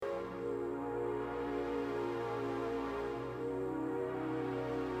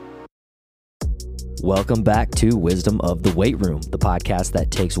Welcome back to Wisdom of the Weight Room, the podcast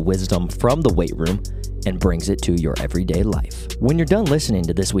that takes wisdom from the weight room and brings it to your everyday life. When you're done listening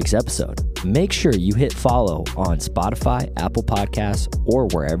to this week's episode, make sure you hit follow on Spotify, Apple Podcasts, or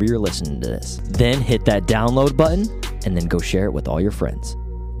wherever you're listening to this. Then hit that download button and then go share it with all your friends.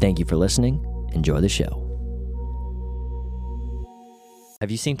 Thank you for listening. Enjoy the show.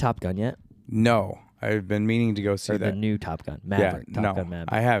 Have you seen Top Gun yet? No, I've been meaning to go see Or that. the new Top Gun, Maverick. Yeah, Top Gun Maverick.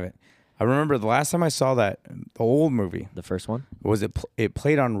 I haven't. I remember the last time I saw that, the old movie, The first one? was it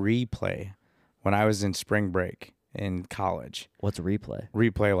played on replay when I was in spring break in college. What's a replay?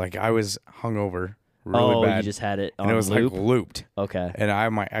 Replay, like I was hungover really bad. You just had it on and it was loop? like looped. Okay. And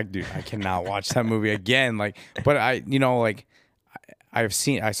I'm like, dude, I cannot watch that movie again. Like, but I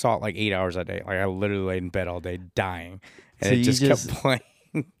saw it like 8 hours a day. Like I literally laid in bed all day dying. And So it you just kept playing.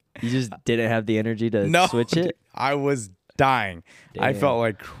 You just didn't have the energy to switch it? I was dying. Damn. I felt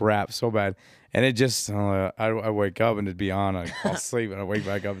like crap so bad. And it just, I wake up and it'd be on. I fall asleep and I wake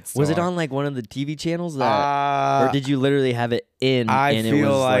back up. It's Was it on like one of the TV channels that, or did you literally have it in? I and feel it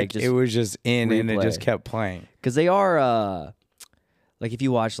was like just it was just in and it replay? just kept playing. Because they are, like if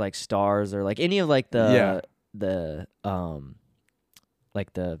you watch like Stars or like any of like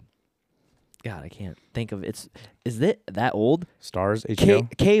God, I can't think of it. Is it that old? Stars, HBO?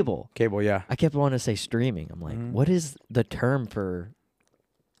 Cable. Cable, yeah. I kept wanting to say streaming. I'm like, what is the term for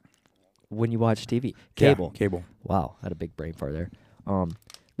when you watch TV? Cable. Yeah, cable. Wow, I had a big brain fart there. But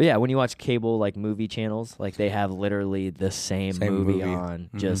yeah, when you watch cable like movie channels, like they have literally the same movie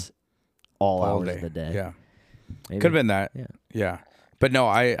on just all hours day. of the day. Yeah. Maybe. Could have been that. Yeah. Yeah. But no,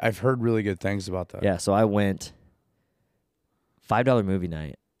 I've heard really good things about that. Yeah, so I went. $5 movie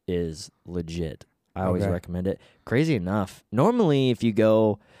night is legit. I always recommend it. Crazy enough, normally if you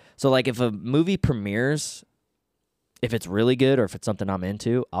go, so like if a movie premieres, if it's really good or if it's something I'm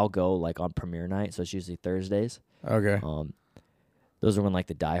into, I'll go like on premiere night. So it's usually Thursdays. Okay. Those are when like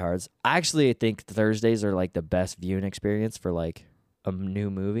the diehards. I actually think Thursdays are like the best viewing experience for like a new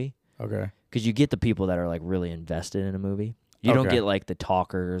movie. Okay. Because you get the people that are like really invested in a movie. You don't get like the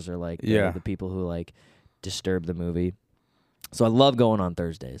talkers or like the people who like disturb the movie. So I love going on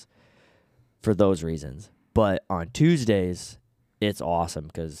Thursdays for those reasons. But on Tuesdays, it's awesome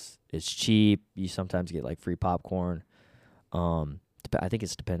because it's cheap. You sometimes get like free popcorn. I think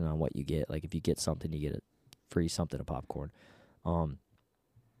it's dependent on what you get. Like if you get something, you get a free something of popcorn.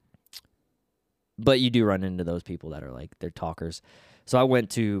 But you do run into those people that are like, they're talkers. So I went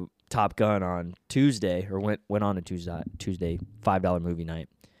to Top Gun on Tuesday, or went on a Tuesday $5 movie night.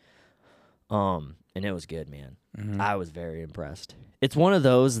 And it was good, man. Mm-hmm. I was very impressed. It's one of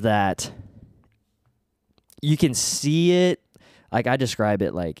those that you can see it, like I describe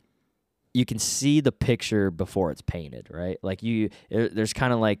it, like you can see the picture before it's painted, right? Like there's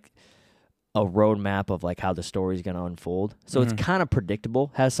kind of like a roadmap of like how the story's going to unfold. So it's kind of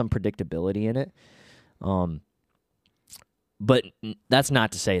predictable, has some predictability in it. But that's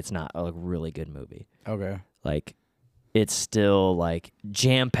not to say it's not a really good movie. Okay. Like, it's still like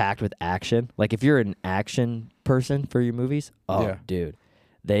jam-packed with action. Like if you're an action person for your movies, dude,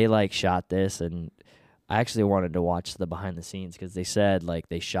 they like shot this, and I actually wanted to watch the behind the scenes because they said like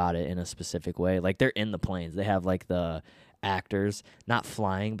they shot it in a specific way. Like they're in the planes. They have like the actors not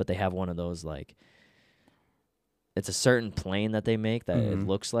flying, but they have one of those like, it's a certain plane that they make that it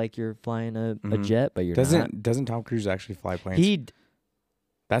looks like you're flying a jet, but you're not. Doesn't Tom Cruise actually fly planes?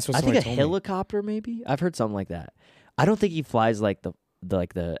 That's what I think a told helicopter maybe. I've heard something like that. I don't think he flies like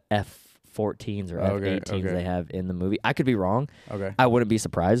the F-14s or F-18s they have in the movie. I could be wrong. Okay. I wouldn't be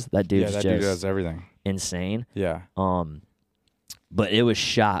surprised. That dude's that just dude does everything. Insane. Yeah. But it was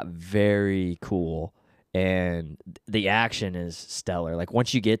shot very cool, and the action is stellar. Like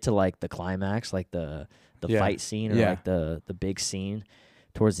once you get to like the climax, like the fight scene or like the big scene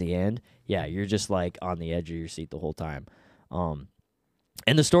towards the end, you're just like on the edge of your seat the whole time. And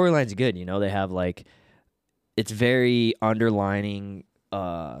the storyline's good. You know, they have like, it's very underlining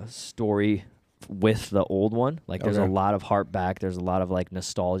story with the old one. Like there's a lot of heart back. There's a lot of like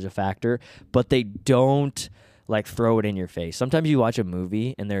nostalgia factor, but they don't like throw it in your face. Sometimes you watch a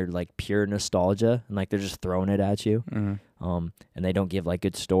movie and they're like pure nostalgia and like they're just throwing it at you. And they don't give like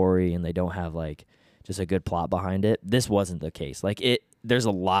good story and they don't have like just a good plot behind it. This wasn't the case. Like there's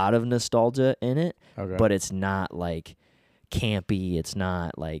a lot of nostalgia in it, but it's not like campy. It's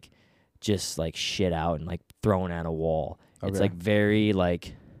not like just like shit out and like thrown at a wall. It's like very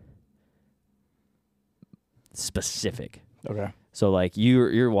like specific. Okay. So like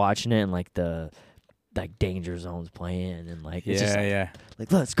you're watching it and like the like Danger Zone's playing and like it's just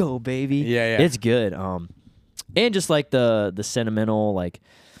like let's go baby. Yeah. It's good. And just like the sentimental like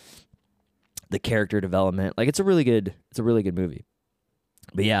the character development. Like it's a really good movie.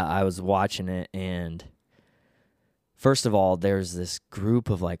 But yeah, I was watching it, and first of all, there's this group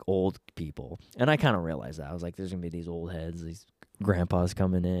of like old people, and I kind of realized that. I was like, there's gonna be these old heads, these grandpas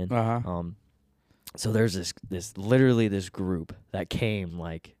coming in. So there's this group that came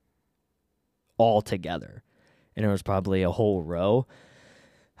like all together, and it was probably a whole row.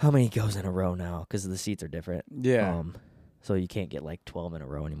 How many goes in a row now? Because the seats are different. Yeah. So you can't get like 12 in a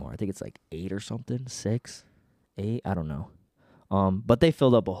row anymore. I think it's like 8 or something, 6, 8. I don't know. But they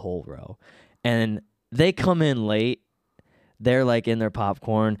filled up a whole row, and they come in late. They're like in their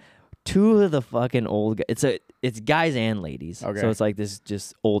popcorn. Two of the fucking old guys. It's guys and ladies. Okay. So it's like this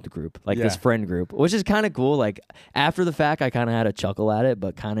just old group, like this friend group, which is kind of cool. Like after the fact, I kind of had a chuckle at it,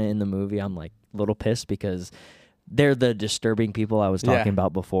 but kind of in the movie, I'm like a little pissed because they're the disturbing people I was talking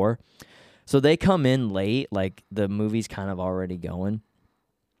about before. So they come in late, like the movie's kind of already going,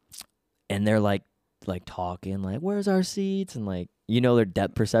 and they're like talking, like, where's our seats? And like, their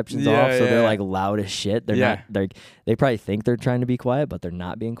depth perception's off, so they're like loud as shit. They're not like, they probably think they're trying to be quiet, but they're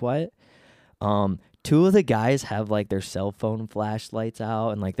not being quiet. Two of the guys have like their cell phone flashlights out,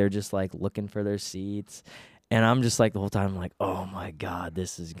 and like they're just like looking for their seats. And I'm just like the whole time, I'm like, oh my God,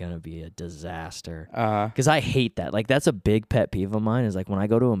 this is going to be a disaster. Because I hate that. Like, that's a big pet peeve of mine is like when I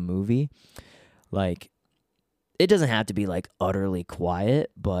go to a movie, like, it doesn't have to be like utterly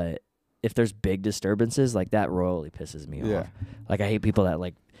quiet, but if there's big disturbances, like that royally pisses me off. Like, I hate people that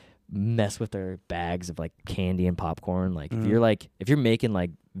like mess with their bags of like candy and popcorn. Like, if you're making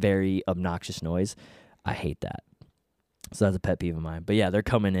like very obnoxious noise, I hate that. So that's a pet peeve of mine. But yeah, they're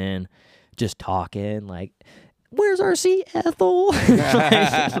coming in, just talking like, where's our seat, Ethel?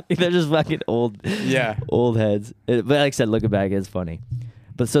 Like, they're just fucking old heads. But like I said, looking back, it's funny.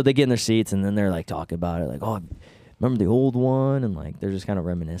 But so they get in their seats, and then they're like talking about it, like, oh, remember the old one? And like they're just kind of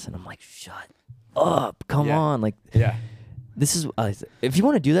reminiscing. I'm like, shut up, come on, like, this is if you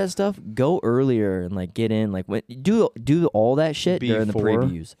want to do that stuff, go earlier and like get in, like when do all that shit during the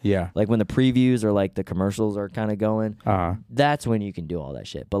previews. Like when the previews or like the commercials are kind of going, that's when you can do all that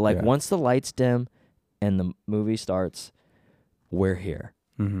shit. But like once the lights dim and the movie starts, we're here.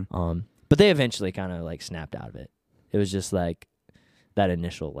 But they eventually kind of like snapped out of it. It was just like that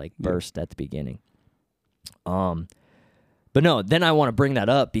initial like burst at the beginning. But no, then I want to bring that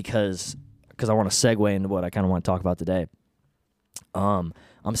up because I want to segue into what I kind of want to talk about today. I'm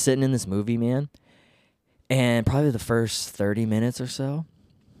sitting in this movie, man, and probably the first 30 minutes or so,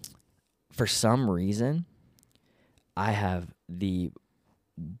 for some reason, I have the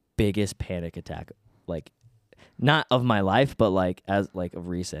biggest panic attack, like not of my life, but like as like of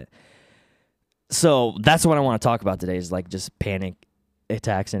recent. So that's what I want to talk about today is like just panic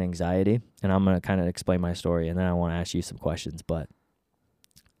attacks and anxiety, and I'm going to kind of explain my story, and then I want to ask you some questions. But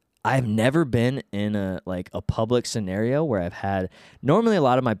I've never been in a public scenario where I've had, normally a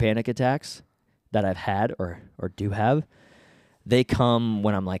lot of my panic attacks that I've had or do have, they come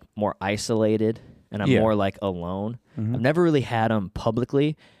when I'm like more isolated and I'm more like alone. I've never really had them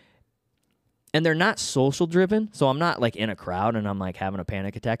publicly, and they're not social driven. So I'm not like in a crowd and I'm like having a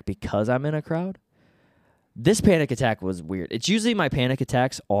panic attack because I'm in a crowd. This panic attack was weird. It's usually my panic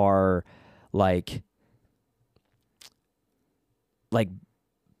attacks are like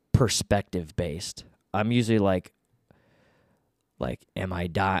perspective based. I'm usually like am I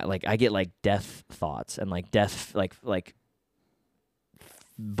dying? Like I get like death thoughts and like death like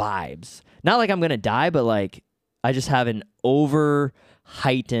vibes. Not like I'm gonna die, but like I just have an over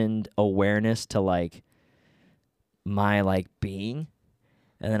heightened awareness to like my like being,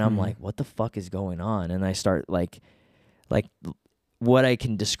 and then I'm like, what the fuck is going on? And I start like what I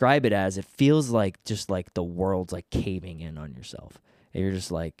can describe it as, it feels like just like the world's like caving in on yourself. And you're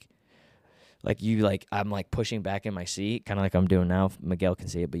just like I'm like pushing back in my seat, kind of like I'm doing now. Miguel can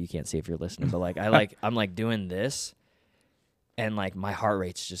see it, but you can't see if you're listening. But like I'm like doing this, and like my heart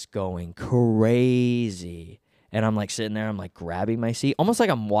rate's just going crazy. And I'm like sitting there, I'm like grabbing my seat, almost like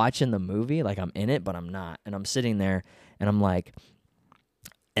I'm watching the movie, like I'm in it, but I'm not. And I'm sitting there, and I'm like,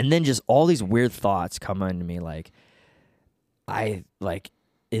 and then just all these weird thoughts come into me, like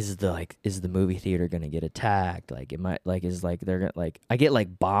is the movie theater gonna get attacked? Like, am I like is like they're gonna like I get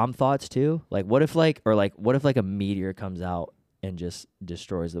like bomb thoughts too. Like what if like a meteor comes out and just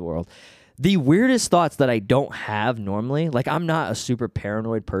destroys the world? The weirdest thoughts that I don't have normally, like I'm not a super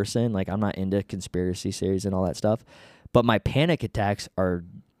paranoid person, like I'm not into conspiracy theories and all that stuff, but my panic attacks are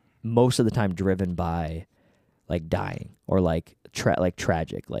most of the time driven by like dying or like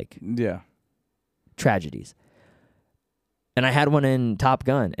tragic, like tragedies. And I had one in Top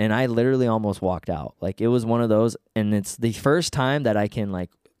Gun, and I literally almost walked out. Like, it was one of those, and it's the first time that I can, like,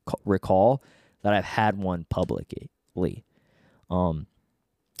 recall that I've had one publicly.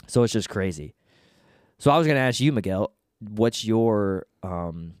 So it's just crazy. So I was going to ask you, Miguel, what's your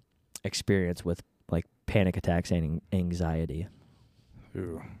experience with like panic attacks and anxiety?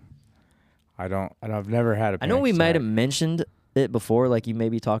 Ooh. I've never had a panic I know we attack. might have mentioned it before, like you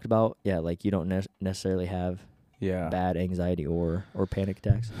maybe talked about, like you don't necessarily have bad anxiety or panic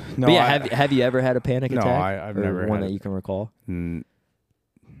attacks. No, but yeah, have you ever had a panic attack? No, I've never one had that you can recall. I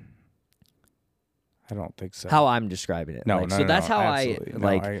don't think so. How I'm describing it. No, so that's how absolutely.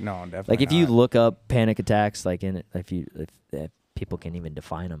 definitely. Like if you look up panic attacks, like if people can even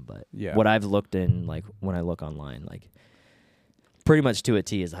define them, but what I've looked in, like when I look online, like pretty much to a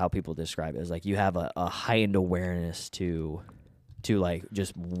T is how people describe it. Is like you have a heightened awareness to like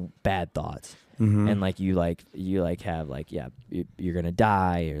just bad thoughts, and like you have like you're gonna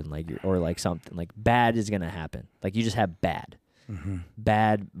die, or like something like bad is gonna happen. Like you just have bad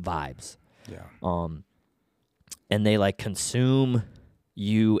vibes. Yeah. And they like consume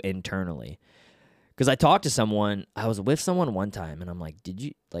you internally. Because I talked to someone, I was with someone one time, and I'm like, did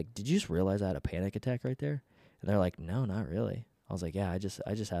you just realize I had a panic attack right there? And they're like, no, not really. I was like, yeah, I just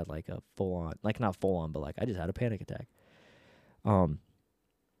had like a full on, like not full on, but like I just had a panic attack.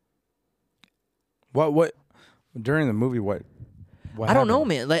 What during the movie? What I don't know,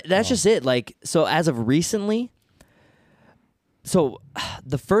 man. That's just it. Like, so as of recently, so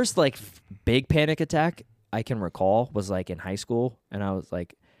the first like big panic attack I can recall was like in high school, and I was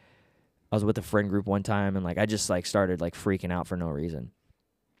with a friend group one time, and like I just like started like freaking out for no reason.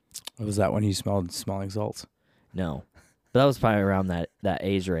 Was that when you smelled smelling salts? No, but that was probably around that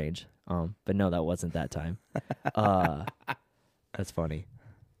age range. But no, that wasn't that time. That's funny.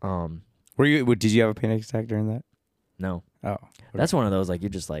 Did you have a panic attack during that? No. Oh, okay. That's one of those like you're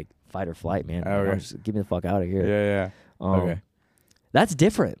just like fight or flight, man. Oh, okay. Just give me the fuck out of here. Yeah. Okay. That's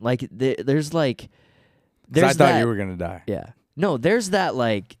different. Like there's like I thought you were gonna die. Yeah. No, there's that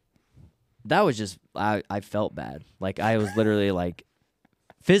like that was just I felt bad. Like I was literally like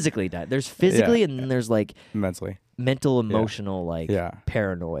physically died. There's physically and then there's like mentally, mental, emotional, like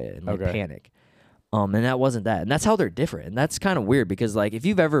paranoia and like panic. And that wasn't that. And that's how they're different. And that's kind of weird because like if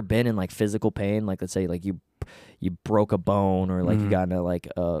you've ever been in like physical pain, like let's say like you broke a bone or like you got into like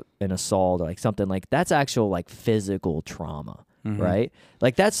an assault or like something, like that's actual like physical trauma, right?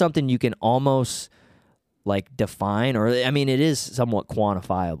 Like that's something you can almost like define, or I mean it is somewhat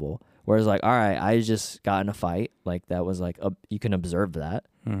quantifiable. Whereas like, all right, I just got in a fight, like that was like you can observe that,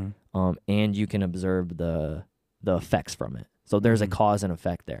 and you can observe the effects from it. So there's a cause and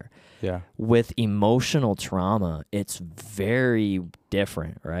effect there. Yeah. With emotional trauma, it's very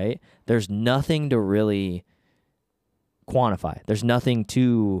different, right? There's nothing to really quantify. There's nothing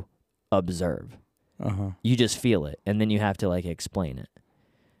to observe. You just feel it, and then you have to like explain it.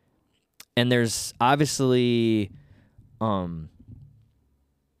 And there's obviously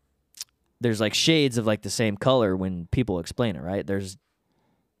there's like shades of like the same color when people explain it, right? There's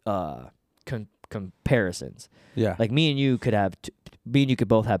comparisons. Yeah. Like me and you could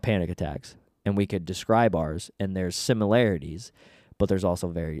both have panic attacks, and we could describe ours, and there's similarities, but there's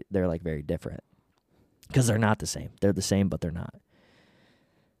also they're like very different because they're not the same. They're the same, but they're not.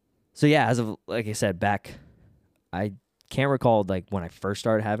 So yeah, as of like I said, I can't recall like when I first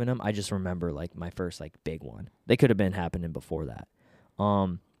started having them. I just remember like my first like big one. They could have been happening before that.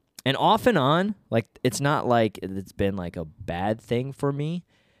 And off and on, like it's not like it's been like a bad thing for me,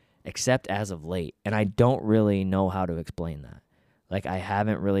 except as of late. And I don't really know how to explain that. Like I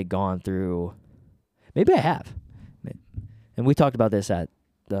haven't really gone through, maybe I have. And we talked about this at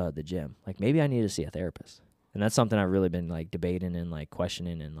the gym. Like maybe I need to see a therapist. And that's something I've really been like debating and like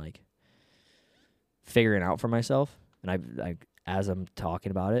questioning and like figuring out for myself. And I as I'm talking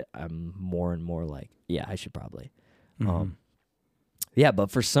about it, I'm more and more like, yeah, I should probably. Yeah,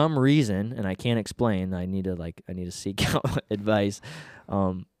 but for some reason, and I can't explain, I need to seek out advice.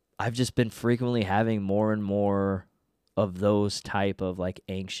 I've just been frequently having more and more of those type of like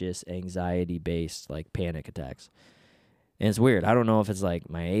anxious, anxiety-based like panic attacks. And it's weird. I don't know if it's like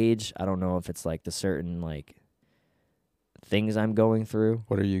my age. I don't know if it's like the certain like things I'm going through.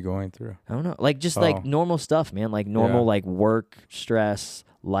 What are you going through? I don't know. Like just like normal stuff, man. Like normal like work stress,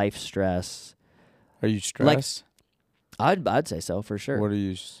 life stress. Are you stressed? I'd say so for sure. What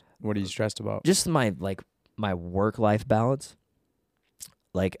are you stressed about? Just my work-life balance.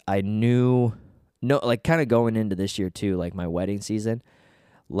 Like I knew, like kind of going into this year too, like my wedding season.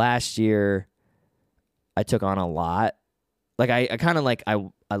 Last year, I took on a lot. Like I kind of like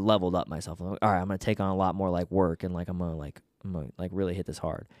I leveled up myself. I'm like, all right, I'm gonna take on a lot more like work, and like I'm gonna really hit this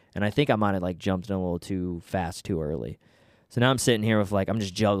hard. And I think I might have like jumped in a little too fast, too early. So now I'm sitting here with like I'm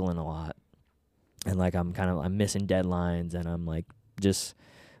just juggling a lot. and like I'm missing deadlines, and I'm like just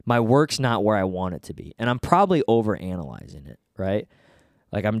my work's not where I want it to be, and I'm probably over analyzing it, right?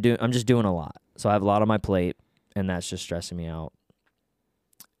 Like I'm just doing a lot, so I have a lot on my plate, and that's just stressing me out.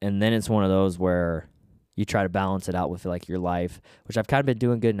 And then it's one of those where you try to balance it out with like your life, which I've kind of been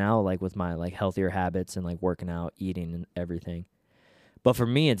doing good now, like with my like healthier habits and like working out, eating, and everything. But for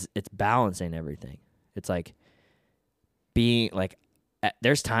me, it's balancing everything. It's like being like,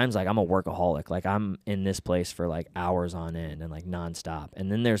 there's times like I'm a workaholic, like I'm in this place for like hours on end and like nonstop.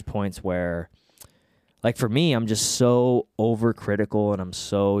 And then there's points where, like for me, I'm just so overcritical and I'm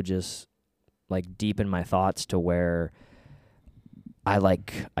so just like deep in my thoughts to where I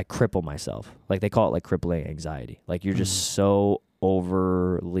cripple myself. Like they call it like crippling anxiety. Like you're just so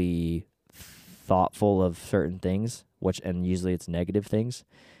overly thoughtful of certain things, and usually it's negative things,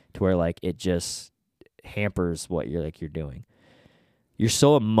 to where like it just hampers what you're doing. You're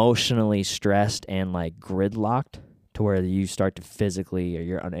so emotionally stressed and like gridlocked to where you start to physically, or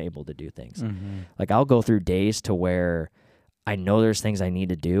you're unable to do things. Like I'll go through days to where I know there's things I need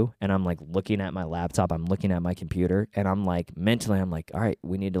to do, and I'm like looking at my laptop, I'm looking at my computer, and I'm like mentally I'm like, all right,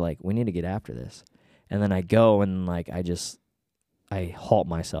 we need to get after this. And then I go and like I halt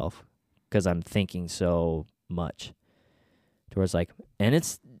myself because I'm thinking so much. Towards like, and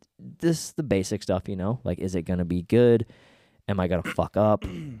it's the basic stuff, you know, like, is it gonna be good? Am I gonna fuck up?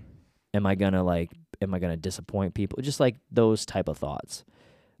 Am I gonna disappoint people? Just like those type of thoughts.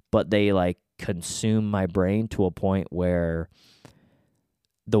 But they like consume my brain to a point where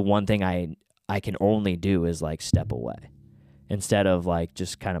the one thing I can only do is like step away instead of like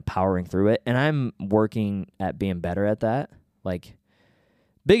just kind of powering through it. And I'm working at being better at that. Like,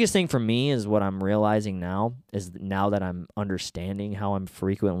 biggest thing for me is what I'm realizing now is now that I'm understanding how I'm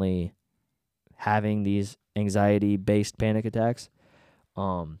frequently having these anxiety-based panic attacks.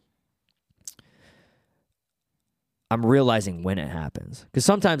 I'm realizing when it happens, because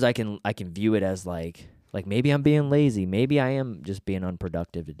sometimes I can view it as like maybe I'm being lazy, maybe I am just being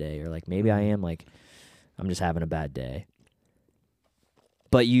unproductive today, or like maybe I am like I'm just having a bad day.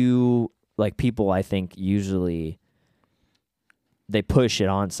 But people, I think usually they push it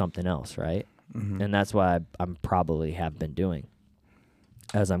on something else, right? And that's why I'm probably have been doing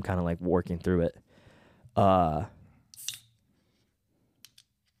as I'm kind of like working through it.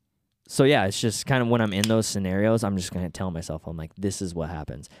 So yeah, it's just kind of when I'm in those scenarios, I'm just going to tell myself, I'm like, this is what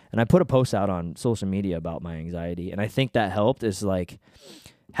happens. And I put a post out on social media about my anxiety, and I think that helped, is like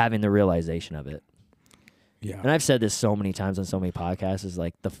having the realization of it. Yeah. And I've said this so many times on so many podcasts, is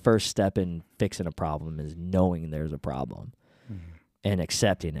like the first step in fixing a problem is knowing there's a problem and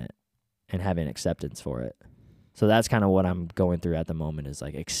accepting it and having acceptance for it. So that's kind of what I'm going through at the moment, is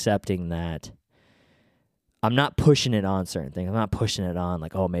like accepting that I'm not pushing it on certain things. I'm not pushing it on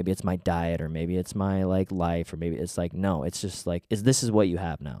like, oh, maybe it's my diet, or maybe it's my like life, or maybe it's like, no, it's just like, this is what you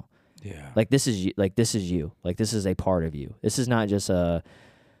have now. Yeah. Like this is you. Like this is you. Like this is a part of you. This is not just a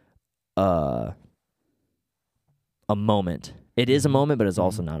moment. It is a moment, but it's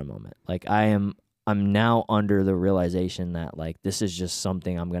also not a moment. Like I'm now under the realization that like this is just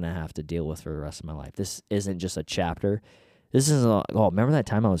something I'm gonna have to deal with for the rest of my life. This isn't just a chapter. This is remember that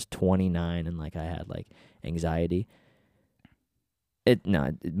time I was 29 and like I had like anxiety?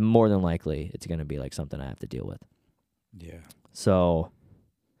 More than likely it's gonna be like something I have to deal with. Yeah. So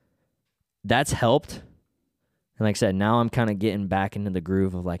that's helped. And like I said, now I'm kind of getting back into the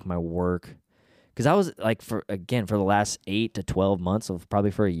groove of like my work. Because I was like, for the last 8 to 12 months, of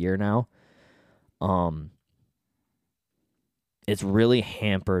probably for a year now, it's really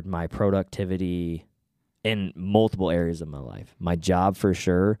hampered my productivity in multiple areas of my life. My job for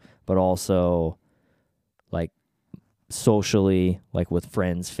sure, but also like socially, like with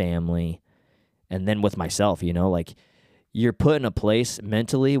friends, family, and then with myself, you know, like you're put in a place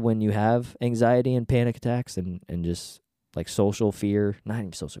mentally when you have anxiety and panic attacks and just like social fear, not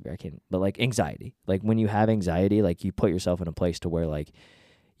even social fear, but like anxiety. Like when you have anxiety, like you put yourself in a place to where like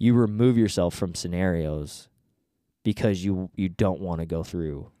you remove yourself from scenarios because you don't want to go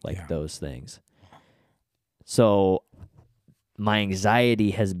through like those things. So my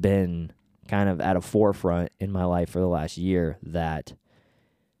anxiety has been kind of at a forefront in my life for the last year, that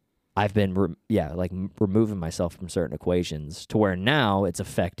I've been removing myself from certain equations to where now it's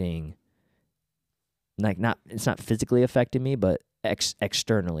affecting, like it's not physically affecting me, but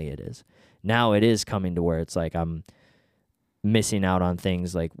externally it is. Now it is coming to where it's like I'm missing out on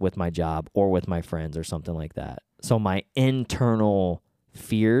things like with my job or with my friends or something like that. So my internal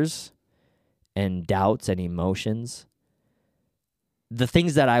fears and doubts and emotions, the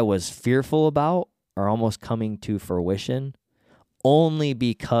things that I was fearful about, are almost coming to fruition only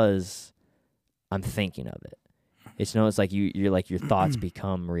because I'm thinking of it. It's it's like you're like your thoughts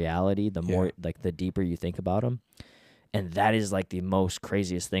become reality the more like the deeper you think about them. And that is like the most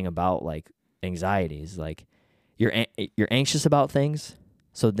craziest thing about like anxiety is like you're anxious about things.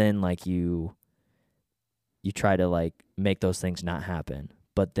 So then like you try to like make those things not happen.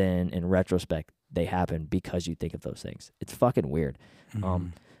 But then in retrospect, they happen because you think of those things. It's fucking weird.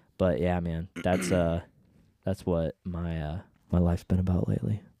 But yeah, man, that's what my life's been about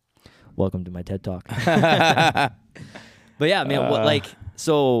lately. Welcome to my TED Talk. But yeah, man, what like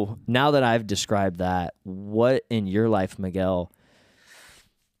so now that I've described that, what in your life, Miguel,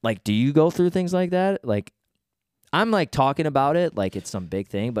 like do you go through things like that? Like I'm like talking about it like it's some big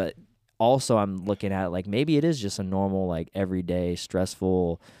thing, but also I'm looking at it like maybe it is just a normal like everyday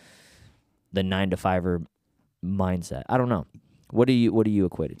stressful the 9-to-5er mindset. I don't know. What do you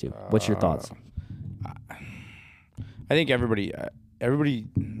equate it to? What's your thoughts? I think everybody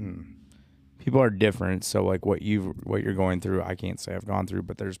people are different, so like what you're going through, I can't say I've gone through,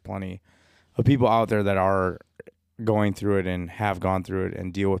 but there's plenty of people out there that are going through it and have gone through it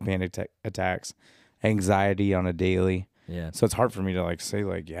and deal with panic attacks, anxiety on a daily. Yeah. So it's hard for me to like say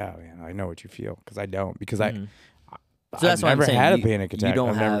like, yeah, man, I know what you feel, because I don't, because So that's I've why never I'm saying had a panic attack. You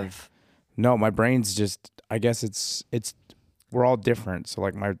don't have. No, my brain's just. I guess it's. We're all different, so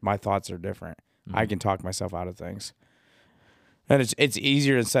like my thoughts are different. I can talk myself out of things, and it's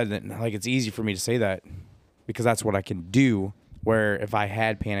easier said than like it's easy for me to say that because that's what I can do. Where if I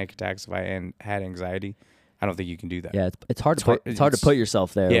had panic attacks, if I had anxiety, I don't think you can do that. Yeah, it's hard to put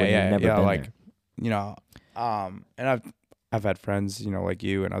yourself there. Yeah, when you've never been like there. you know, and I've had friends, you know, like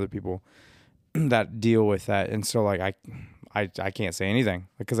you and other people that deal with that, and so like I can't say anything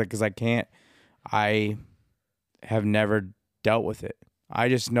because I have never dealt with it. I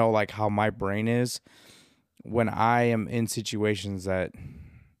just know like how my brain is when I am in situations that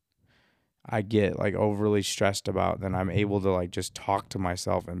I get like overly stressed about, then I'm able to like just talk to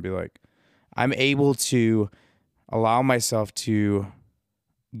myself and be like, I'm able to allow myself to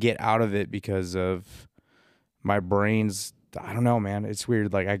get out of it because of my brain's, I don't know, man. It's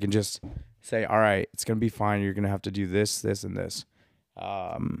weird. Like I can just say, all right, it's going to be fine. You're going to have to do this, this, and this.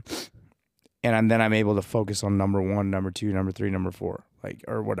 And then I'm able to focus on number 1, number 2, number 3, number 4, like,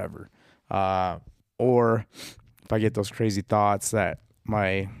 or whatever. Or if I get those crazy thoughts that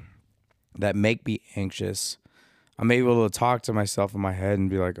make me anxious, I'm able to talk to myself in my head and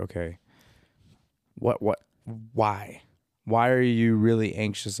be like, okay, why are you really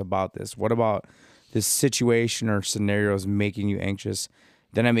anxious about this? What about this situation or scenario is making you anxious?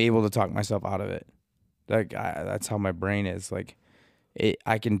 Then I'm able to talk myself out of it. Like that's how my brain is. Like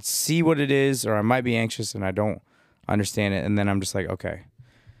I can see what it is, or I might be anxious and I don't understand it. And then I'm just like, okay,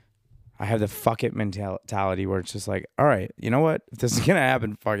 I have the fuck it mentality where it's just like, all right, you know what? If this is going to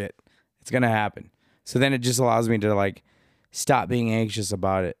happen, fuck it. It's going to happen. So then it just allows me to like stop being anxious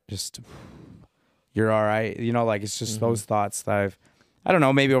about it. Just, you're all right. You know, like it's just those thoughts that I don't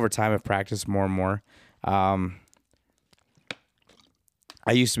know, maybe over time I've practiced more and more. I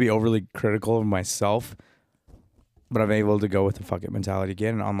used to be overly critical of myself, but I'm able to go with the fuck it mentality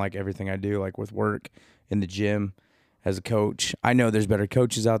again on like everything I do, like with work, in the gym, as a coach. I know there's better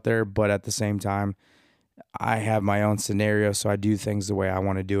coaches out there, but at the same time, I have my own scenario, so I do things the way I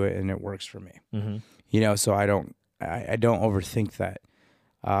want to do it, and it works for me. You know, so I don't overthink that.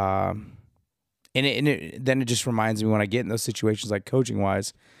 And then it just reminds me when I get in those situations, like coaching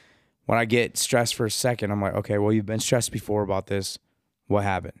wise, when I get stressed for a second, I'm like, okay, well, you've been stressed before about this. What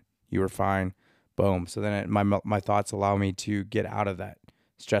happened? You were fine. Boom. So then my thoughts allow me to get out of that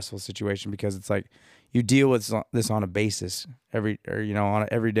stressful situation, because it's like you deal with this on a basis on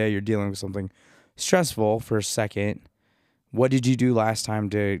every day. You're dealing with something stressful for a second. What did you do last time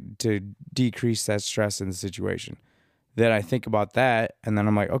to decrease that stress in the situation? Then I think about that, and then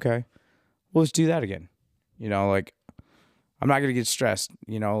I'm like, okay, well, let's do that again. You know, like I'm not gonna get stressed.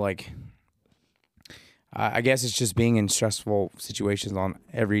 You know, like I guess it's just being in stressful situations on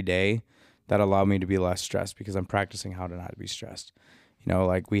every day that allow me to be less stressed, because I'm practicing how to not be stressed. You know,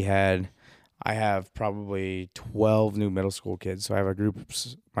 like I have probably 12 new middle school kids. So I have a group,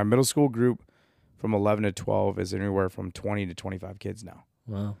 my middle school group from 11 to 12 is anywhere from 20 to 25 kids now.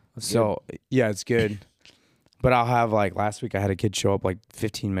 Wow. So good. Yeah, it's good. But I'll have like last week I had a kid show up like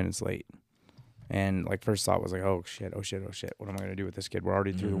 15 minutes late. And like first thought was like, oh shit. What am I going to do with this kid? We're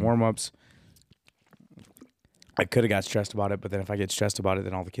already through the warm-ups. I could have got stressed about it, but then if I get stressed about it,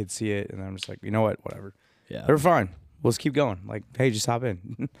 then all the kids see it, and then I'm just like, you know what, whatever. Yeah, they're fine. Let's keep going. Like, hey, just hop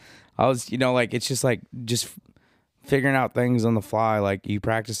in. Like it's just figuring out things on the fly. Like you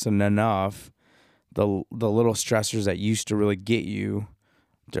practice them enough, the little stressors that used to really get you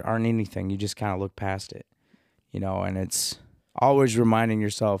there aren't anything. You just kind of look past it, and it's always reminding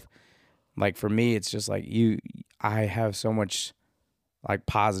yourself, like for me, it's just like I have so much like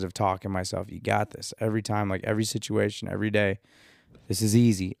positive talk in myself. You got this every time, like every situation, every day. This is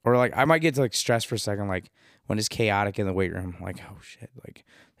easy. Or like I might get to like stress for a second, like when it's chaotic in the weight room, like, oh shit, like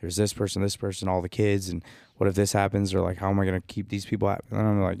there's this person, all the kids, and what if this happens? Or like, how am I gonna keep these people happy? And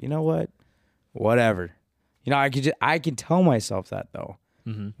I'm like, you know what? Whatever. I can tell myself that though.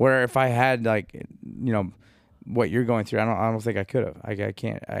 Mm-hmm. Where if I had like, what you're going through, I don't think I could have. I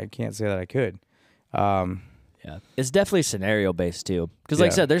can't say that I could. Yeah, it's definitely scenario based too. Because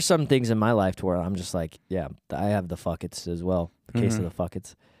like I said, there's some things in my life to where I'm just like, yeah, I have the fuckets as well. The case of the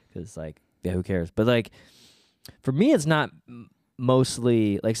fuckets. Because like, yeah, who cares? But like, for me, it's not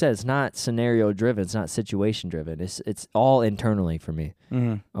mostly, like I said, it's not scenario driven. It's not situation driven. It's all internally for me.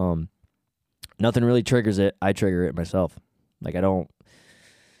 Mm-hmm. Nothing really triggers it. I trigger it myself. Like I don't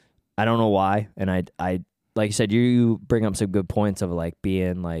know why. And I like you said, you bring up some good points of like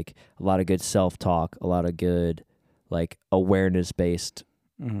being like a lot of good self-talk, a lot of good like awareness-based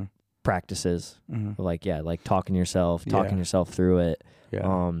practices. Like, yeah, like talking yourself through it.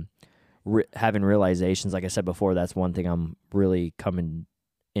 Yeah. Having realizations. Like I said before, that's one thing I'm really coming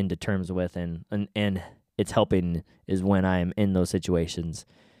into terms with and it's helping is when I'm in those situations.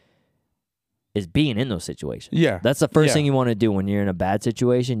 Is being in those situations. Yeah. That's the first thing you want to do when you're in a bad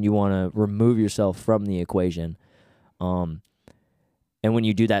situation. You want to remove yourself from the equation. And when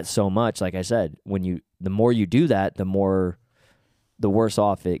you do that so much, like I said, the more you do that, the worse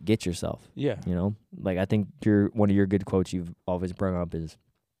off it gets yourself. Yeah. Like I think one of your good quotes you've always brought up is,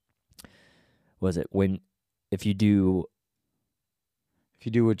 if you do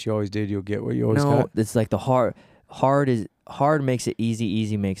what you always did, you'll get what you always got. It's like the hard makes it easy,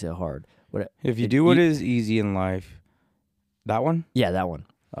 easy makes it hard. If you do what is easy in life, that one? Yeah, that one.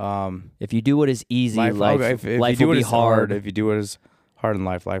 If you do what is easy, life will be hard. If you do what is hard in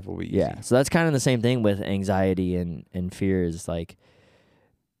life will be easy. Yeah, so that's kind of the same thing with anxiety and fear is like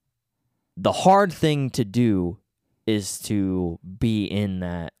the hard thing to do is to be in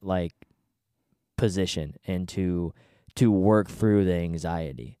that like position and to work through the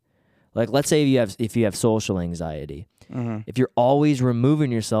anxiety. Like let's say if you have social anxiety, if you're always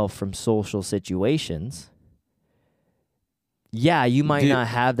removing yourself from social situations, yeah, you might not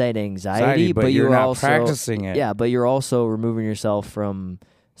have that anxiety, but you're not also practicing it. Yeah, but you're also removing yourself from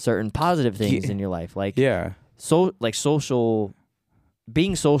certain positive things in your life. Like being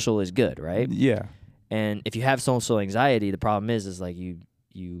social is good, right? Yeah. And if you have social anxiety, the problem is like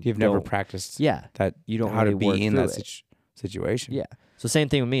you've never practiced. Yeah, that you don't how really to be in that situation. Yeah. So same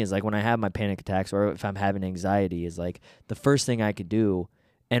thing with me is like when I have my panic attacks or if I'm having anxiety is like the first thing I could do,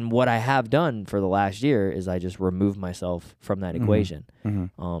 and what I have done for the last year is I just remove myself from that equation.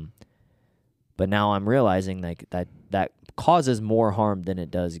 But now I'm realizing like that causes more harm than it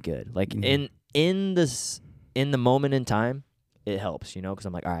does good. Like in the moment in time, it helps, because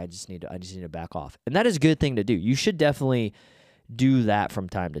I'm like, all right, I just need to back off, and that is a good thing to do. You should definitely do that from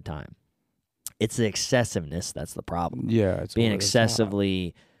time to time. It's the excessiveness that's the problem. Yeah, it's being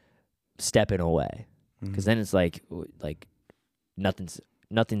excessively stepping away, because then it's like nothing's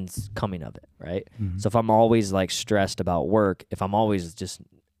coming of it, right? So if I'm always like stressed about work, if I'm always just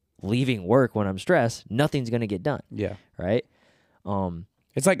leaving work when I'm stressed, nothing's gonna get done. Yeah, right.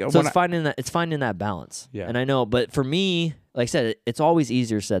 It's like so it's finding that balance. Yeah, and I know, but for me, like I said, it's always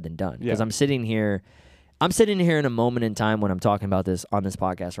easier said than done because I'm sitting here in a moment in time when I'm talking about this on this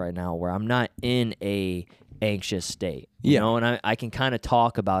podcast right now where I'm not in a anxious state, you know, and I can kind of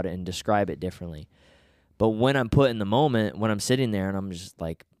talk about it and describe it differently. But when I'm put in the moment, when I'm sitting there and I'm just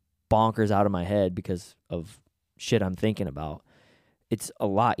like bonkers out of my head because of shit I'm thinking about, it's a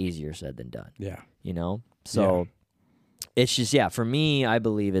lot easier said than done. Yeah. So it's just, for me, I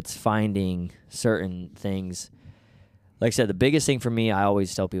believe it's finding certain things. Like I said, the biggest thing for me, I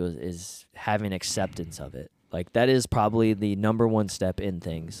always tell people is having acceptance of it. Like that is probably the number one step in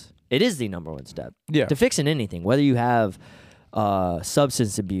things. It is the number one step to fixing anything, whether you have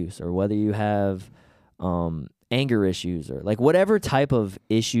substance abuse or whether you have anger issues or like whatever type of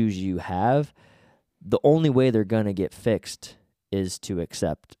issues you have, the only way they're going to get fixed is to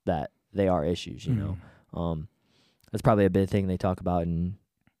accept that they are issues, That's probably a big thing they talk about in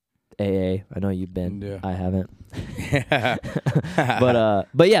AA. I know you've been. Yeah. I haven't.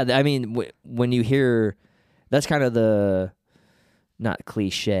 But yeah, I mean, when you hear, that's kind of the, not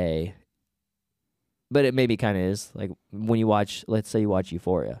cliche, but it maybe kind of is. Like when you watch, let's say you watch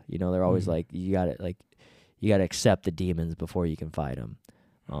Euphoria, they're always like, you gotta accept the demons before you can fight them.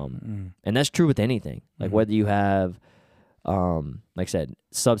 And that's true with anything. Like whether you have Like I said,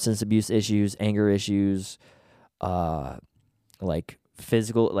 substance abuse issues, anger issues, like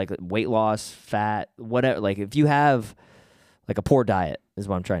physical, like weight loss, fat, whatever. Like if you have like a poor diet is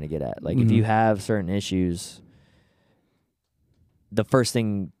what I'm trying to get at. Like if you have certain issues, the first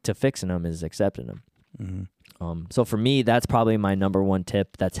thing to fixing them is accepting them. So for me, that's probably my number one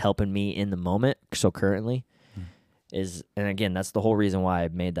tip that's helping me in the moment. So currently is, and again, that's the whole reason why I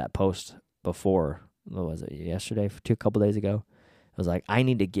made that post before. What was it? Yesterday, a couple days ago. I was like, I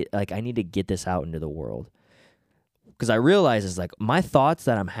need to get this out into the world. Because I realize it's like my thoughts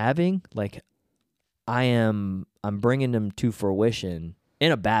that I'm having, like I'm bringing them to fruition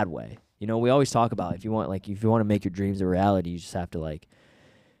in a bad way. You know, we always talk about if you want to make your dreams a reality, you just have to like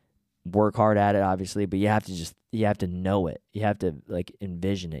work hard at it, obviously, but you have to know it. You have to like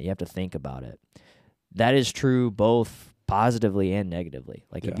envision it. You have to think about it. That is true both positively and negatively.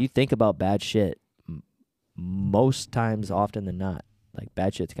 Like if you think about bad shit, most times, often than not, like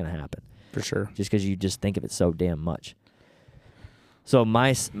bad shit's gonna happen. For sure. Just because you just think of it so damn much. So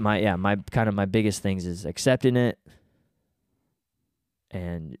my kind of my biggest things is accepting it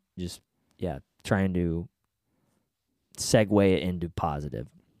and just trying to segue it into positive.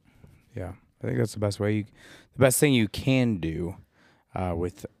 Yeah, I think that's the best way. The best thing you can do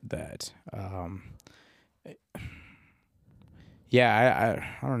with that. I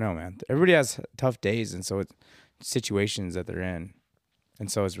don't know, man. Everybody has tough days, and so it's situations that they're in. And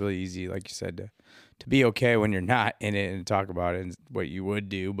so it's really easy, like you said, to be okay when you're not in it and talk about it and what you would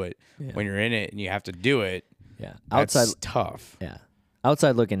do. But when you're in it and you have to do it, that's tough. Yeah.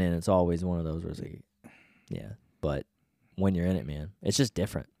 Outside looking in, it's always one of those where it's like, but when you're in it, man, it's just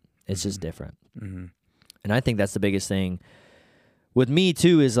different. It's just different. And I think that's the biggest thing with me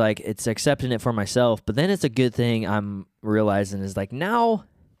too, is like it's accepting it for myself. But then it's a good thing I'm realizing is like now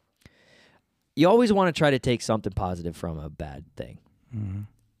you always want to try to take something positive from a bad thing.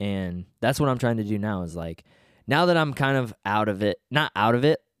 And that's what I'm trying to do now is like, now that I'm kind of not out of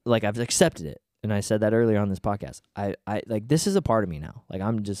it, like I've accepted it. And I said that earlier on this podcast. I like, this is a part of me now. Like,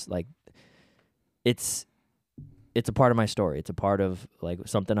 I'm just like, it's a part of my story. It's a part of like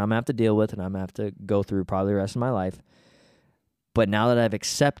something I'm gonna have to deal with and I'm gonna have to go through probably the rest of my life. But now that I've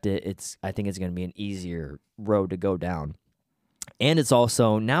accepted it, I think it's going to be an easier road to go down. And it's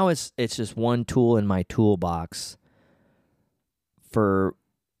also, now it's just one tool in my toolbox for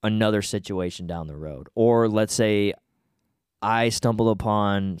another situation down the road. Or let's say I stumble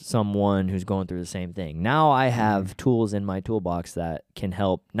upon someone who's going through the same thing. Now I have tools in my toolbox that can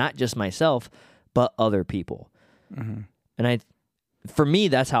help not just myself, but other people. And for me,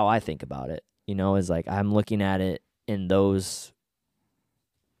 that's how I think about it, you know, is like I'm looking at it in those,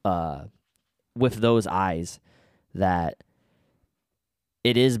 with those eyes, that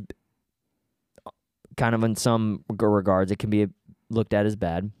it is kind of in some regards, it can be looked at as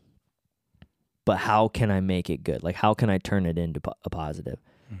bad, but how can I make it good? Like, how can I turn it into a positive?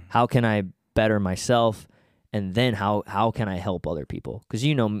 How can I better myself? And then how can I help other people? Because,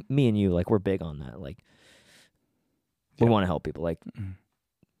 you know, me and you, like, we're big on that. Like, we want to help people. Like,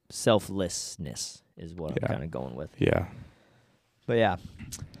 selflessness is what I'm kind of going with. Yeah. But yeah.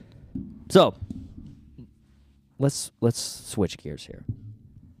 So, let's switch gears here.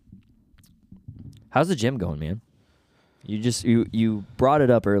 How's the gym going, man? You brought it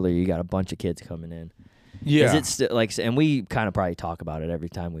up earlier. You got a bunch of kids coming in. Yeah. Is it still like? And we kind of probably talk about it every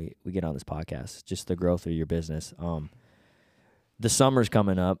time we get on this podcast. Just the growth of your business. The summer's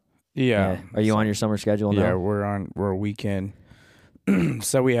coming up. Yeah. Are you on your summer schedule now? Yeah, we're a weekend.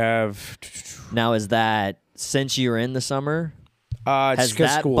 So we have. Now, is that since you're in the summer? Has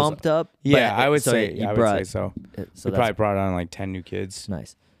that bumped up? Yeah, but, I would so say. you I brought, would say so. So we probably brought on like 10 new kids.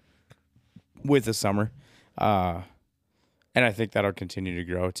 Nice. With the summer. And I think that'll continue to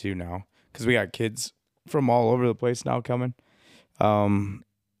grow too now because we got kids from all over the place now coming. And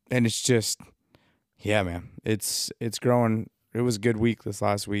it's just, man, it's growing. It was a good week this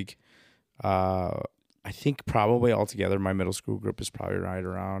last week. I think probably altogether my middle school group is probably right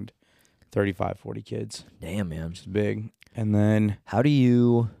around 35, 40 kids. Damn, man. Which is big. And then how do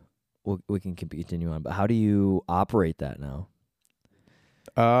you, we can continue on, but how do you operate that now?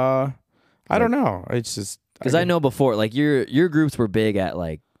 I don't know. It's just because I know before, like your groups were big at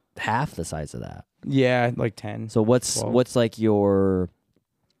like half the size of that. Yeah, like 10. So what's like your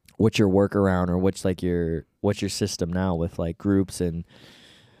workaround, or what's your system now with like groups and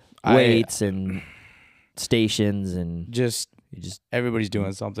weights and stations and just everybody's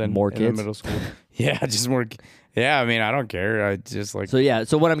doing something. More kids in the middle school. Yeah, just more. Yeah, I mean, I don't care. I just like.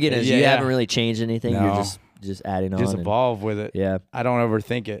 So what I'm getting is you haven't really changed anything. No. You're just adding on. Just evolve with it. Yeah. I don't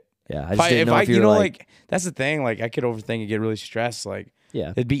overthink it. Yeah, I just didn't know if you know, like that's the thing. Like, I could overthink and get really stressed. Like,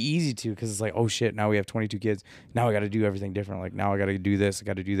 yeah, it'd be easy to, because it's like, oh shit, now we have 22 kids. Now I got to do everything different. Like, now I got to do this. I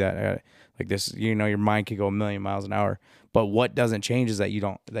got to do that. Like this, you know, your mind could go a million miles an hour. But what doesn't change is that you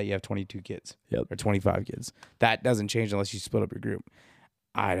have 22 kids or 25 kids. That doesn't change unless you split up your group.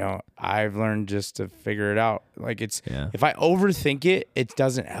 I've learned just to figure it out. Like, if I overthink it, it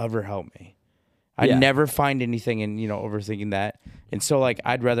doesn't ever help me. I never find anything in, you know, overthinking that. And so, like,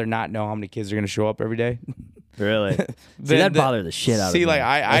 I'd rather not know how many kids are going to show up every day. Really? See, that'd bother the shit out of me. See, like,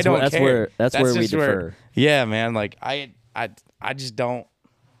 I don't care. That's where we defer. Yeah, man. Like, I just don't.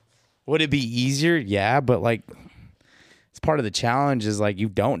 Would it be easier? Yeah, but, like, it's part of the challenge is, like, you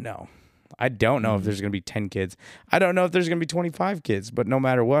don't know. I don't know if there's going to be 10 kids. I don't know if there's going to be 25 kids. But no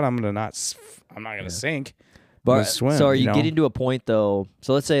matter what, I'm not going to sink. But swim, so are you getting to a point, though?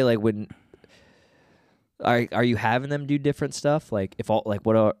 So let's say, like, when... Are you having them do different stuff? Like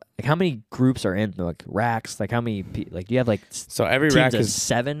how many groups are in like racks? Like how many like do you have like so every teams rack of is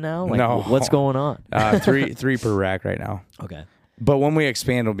 7 now? Like, no, what's going on? three per rack right now. Okay, but when we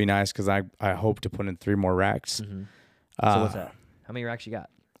expand, it'll be nice because I hope to put in 3 more racks. Mm-hmm. So what's that? How many racks you got?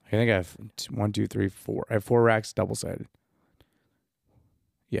 I think I have 1, 2, 3, 4. I have 4 racks double sided.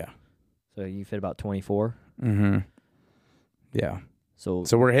 Yeah. So you fit about 24. Mm-hmm. Yeah. So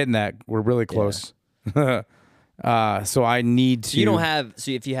we're hitting that. We're really close. Yeah. So I need to. You don't have.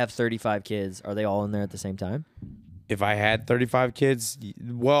 So if you have 35 kids, are they all in there at the same time? If I had 35 kids,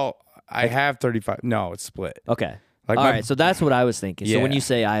 well, I have 35. No, it's split. Okay. Like all right. So that's what I was thinking. Yeah. So when you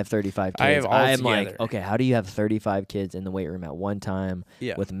say I have 35 kids, I'm like, okay, how do you have 35 kids in the weight room at one time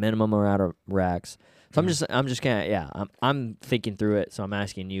with minimum amount of racks? So I'm just kind of I'm thinking through it. So I'm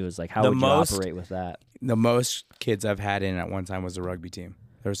asking you is like how would you operate with that? The most kids I've had in at one time was the rugby team.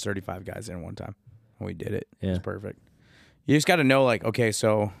 There was 35 guys in at one time. We did it. Yeah. It was perfect. You just got to know, like, okay,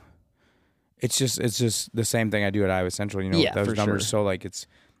 so it's just the same thing I do at Iowa Central. You know, those numbers. Sure. So like, it's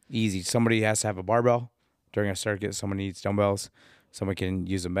easy. Somebody has to have a barbell during a circuit. Someone needs dumbbells. Someone can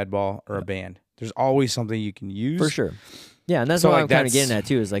use a med ball or a band. There's always something you can use for sure. Yeah, and that's what I'm kind of getting at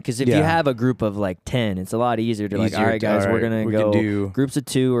too. Is like, because if you have a group of like 10, it's a lot easier to like, all right, guys, we're gonna go do groups of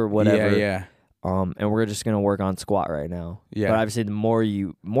 2 or whatever. Yeah. And we're just gonna work on squat right now. Yeah. But obviously, the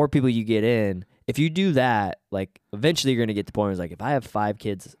more people you get in. If you do that, like eventually you're gonna get to the point where it's like if I have 5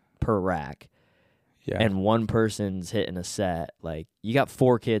 kids per rack, and one person's hitting a set, like you got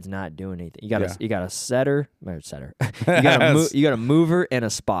 4 kids not doing anything. You got a setter. you got a mover and a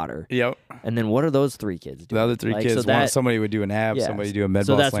spotter. Yep. And then what are those 3 kids doing? The other 3 kids, somebody would do an ab, somebody do a med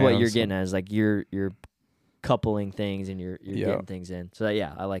ball. So that's what you're getting at is like you're coupling things and you're getting things in. So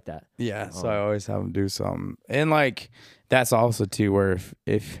I like that. Yeah. So I always have them do something, and like. That's also too where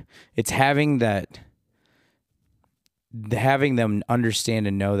if it's having them understand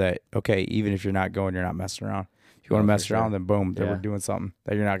and know that, okay, even if you're not going, you're not messing around. If you want to mess around, then boom, then we're doing something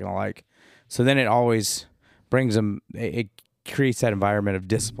that you're not going to like. So then it always brings them, it creates that environment of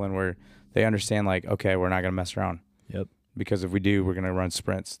discipline where they understand like, okay, we're not going to mess around. Yep. Because if we do, we're going to run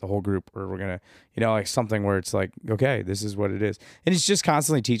sprints, the whole group, or we're going to, you know, like something where it's like, okay, this is what it is. And it's just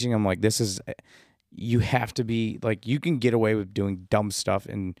constantly teaching them like, you have to be like, you can get away with doing dumb stuff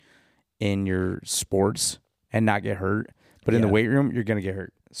in your sports and not get hurt, but in the weight room you're gonna get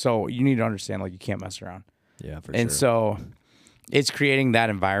hurt. So you need to understand like you can't mess around. Yeah, for sure. And so it's creating that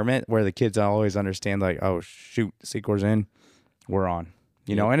environment where the kids always understand like, oh shoot, Secor's in, we're on.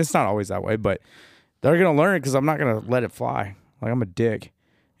 You know, and it's not always that way, but they're gonna learn it because I'm not gonna let it fly. Like I'm a dick,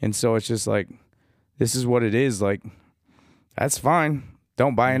 and so it's just like this is what it is. Like that's fine.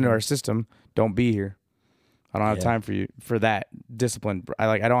 Don't buy into our system. Don't be here. I don't have time for you for that discipline.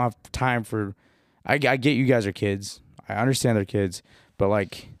 I don't have time for. I get you guys are kids. I understand they're kids, but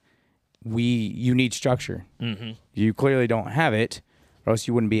like you need structure. Mm-hmm. You clearly don't have it, or else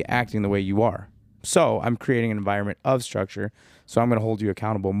you wouldn't be acting the way you are. So I'm creating an environment of structure. So I'm going to hold you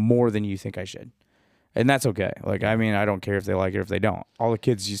accountable more than you think I should, and that's okay. Like I mean, I don't care if they like it or if they don't. All the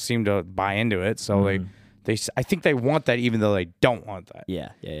kids just seem to buy into it, so I think they want that even though they don't want that. Yeah.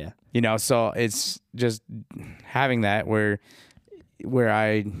 You know, so it's just having that where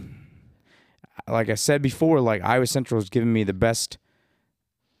I, like I said before, like Iowa Central has given me the best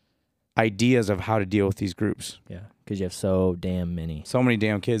ideas of how to deal with these groups. Yeah, because you have so many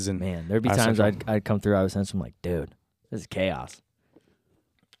damn kids, and man, there'd be times I'd come through Iowa Central, I'm like, dude, this is chaos.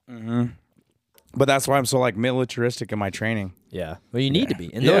 Mm-hmm. But that's why I'm so like militaristic in my training. Yeah, well, you need to be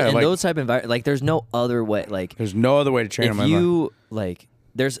in those type of environments. Like, there's no other way. Like, there's no other way to train them. If you like,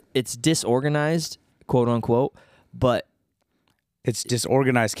 it's disorganized, quote unquote, but It's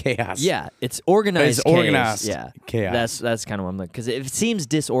disorganized chaos. Yeah, it's organized. It's organized chaos. That's kind of what I'm like, because it seems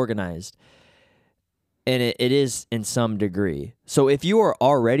disorganized, and it is in some degree. So if you are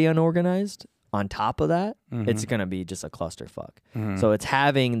already unorganized, on top of that, it's gonna be just a clusterfuck. So it's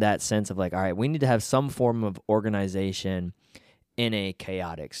having that sense of like, all right, we need to have some form of organization in a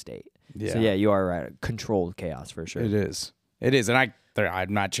chaotic state. Yeah. So yeah, you are right. Controlled chaos for sure. It is, and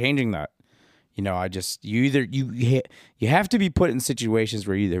I'm not changing that. You know, you have to be put in situations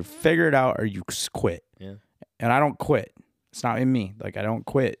where you either figure it out or you quit. Yeah. And I don't quit. It's not in me. Like, I don't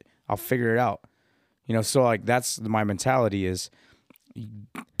quit. I'll figure it out. You know, so like that's my mentality is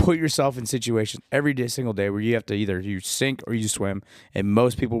put yourself in situations every single day where you have to either you sink or you swim. And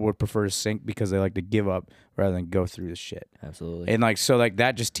most people would prefer to sink because they like to give up rather than go through the shit. Absolutely. And like, so like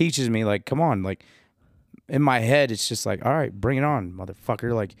that just teaches me like, come on, like in my head, it's just like, all right, bring it on,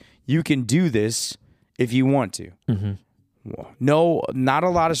 motherfucker. Like, you can do this if you want to. No, not a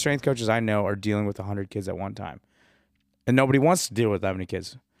lot of strength coaches I know are dealing with 100 kids at one time. And nobody wants to deal with that many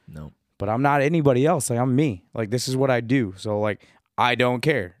kids. No. But I'm not anybody else. Like, I'm me. Like, this is what I do. So, like, I don't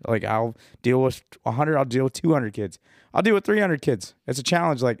care. Like, I'll deal with 100. I'll deal with 200 kids. I'll deal with 300 kids. It's a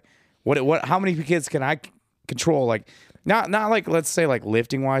challenge. Like, how many kids can I control? Like, not like, let's say like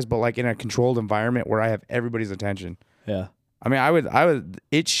lifting wise, but like in a controlled environment where I have everybody's attention. Yeah. I mean, I would,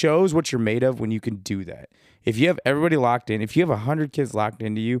 it shows what you're made of when you can do that. If you have everybody locked in, if you have 100 kids locked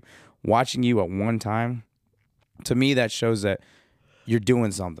into you, watching you at one time, to me, that shows that you're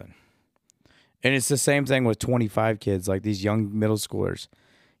doing something. And it's the same thing with 25 kids, like these young middle schoolers.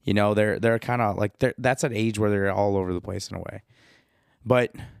 You know, they're kind of like, that's an age where they're all over the place in a way.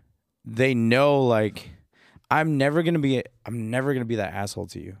 But they know, like, I'm never gonna be that asshole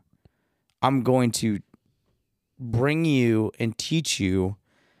to you. I'm going to bring you and teach you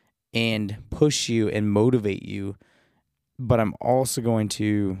and push you and motivate you, but I'm also going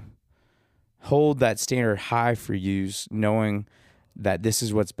to hold that standard high for you, knowing that this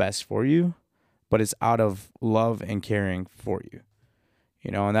is what's best for you, but it's out of love and caring for you.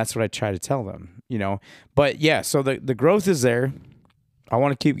 You know, and that's what I try to tell them, you know. But yeah, so the growth is there. I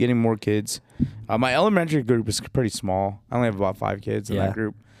want to keep getting more kids. My elementary group is pretty small. I only have about 5 kids in that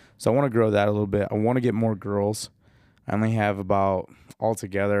group. So I want to grow that a little bit. I want to get more girls. I only have about,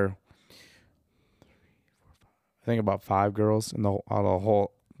 altogether, I think about 5 girls in the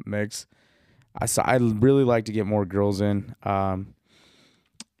whole mix. I really like to get more girls in.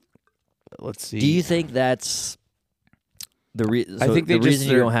 Let's see. Do you think that's I think the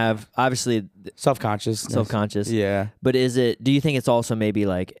reason you don't have, obviously, self-conscious? Yeah. But do you think it's also maybe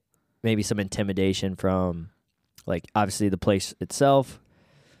some intimidation from, like, obviously the place itself?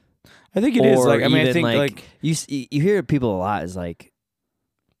 I think it is. Like, I mean, I think like you hear people a lot is like,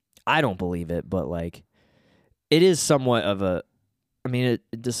 I don't believe it, but like, it is somewhat of a, I mean,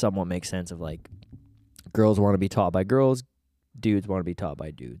 it does somewhat make sense of like, girls want to be taught by girls, dudes want to be taught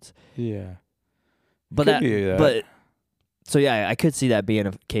by dudes. Yeah. But so yeah, I could see that being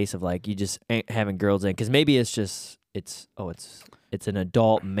a case of like you just ain't having girls in, because maybe it's just it's an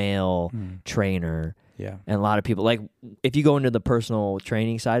adult male trainer. Yeah. And a lot of people, like, if you go into the personal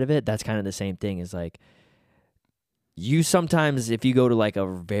training side of it, that's kind of the same thing. Is like, you sometimes, if you go to like a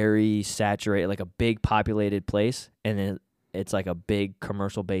very saturated, like a big populated place, and then it's like a big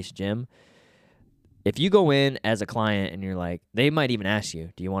commercial based gym, if you go in as a client and you're like, they might even ask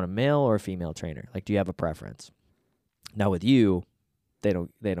you, do you want a male or a female trainer? Like, do you have a preference? Now with you, they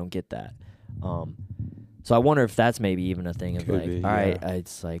don't get that. So I wonder if that's maybe even a thing of Could like, be, all right,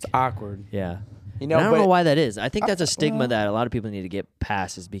 it's like, it's awkward. yeah. You know, and I don't know why that is. I think that's a stigma that a lot of people need to get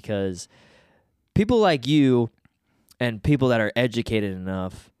past, is because people like you and people that are educated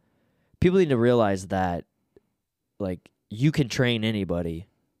enough, people need to realize that, like, you can train anybody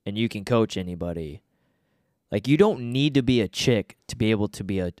and you can coach anybody. Like, you don't need to be a chick to be able to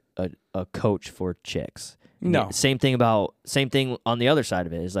be a coach for chicks. No. Same thing on the other side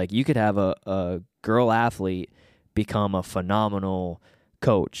of it is like, you could have a girl athlete become a phenomenal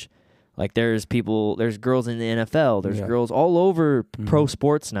coach. Like, there's girls in the NFL, there's girls all over pro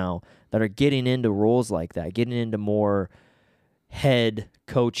sports now that are getting into roles like that, getting into more head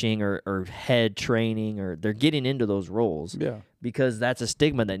coaching or head training, or they're getting into those roles. Yeah. Because that's a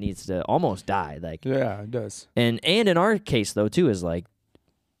stigma that needs to almost die. Like, yeah, it does. And in our case though too is like,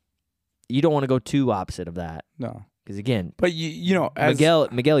 you don't want to go too opposite of that. No. Because again, but you know, as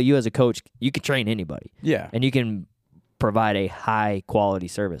Miguel, you as a coach, you can train anybody. Yeah. And you can provide a high quality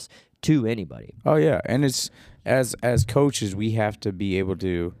service to anybody. Oh yeah, and it's as coaches, we have to be able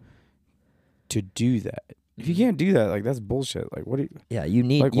to do that. If you can't do that, like, that's bullshit. Like, what do you? Yeah, you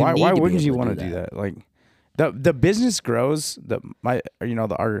need. Like, why wouldn't you want to do that? Like, The business grows. The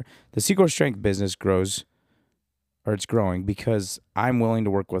Seacore Strength business grows, or it's growing because I'm willing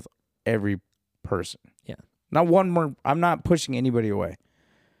to work with every person. Yeah. Not one more. I'm not pushing anybody away.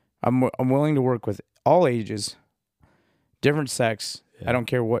 I'm willing to work with all ages, different sex. Yeah. I don't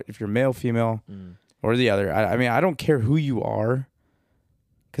care if you're male, female, or the other. I mean, I don't care who you are,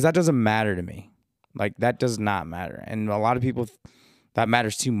 because that doesn't matter to me. Like, that does not matter. And a lot of people, that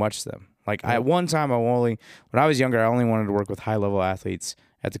matters too much to them. Like, at one time, when I was younger, I only wanted to work with high-level athletes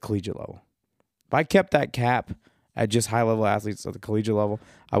at the collegiate level. If I kept that cap at just high-level athletes at the collegiate level,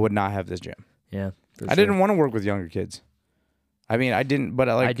 I would not have this gym. Yeah, I didn't want to work with younger kids. I mean, I didn't, but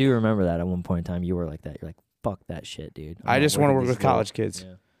I do remember that at one point in time, you were like that. You're like, fuck that shit, dude. I just want to work with college kids.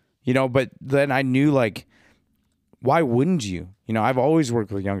 Yeah. But then I knew, like, why wouldn't you? I've always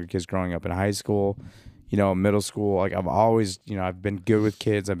worked with younger kids growing up in high school, middle school. Like, I've always, I've been good with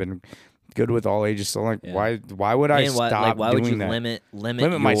kids. I've been good with all ages. So, like, why would I stop doing that? Why would you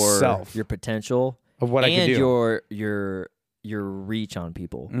limit myself, your potential of what I can do, and your reach on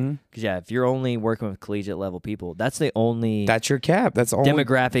people? Because if you're only working with collegiate level people, that's your cap. That's the only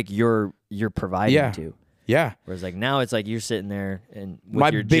demographic you're providing to. Yeah. Whereas, like, now it's like you're sitting there and with my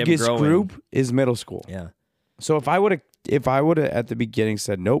your gym biggest growing, group is middle school. Yeah. So if I would have at the beginning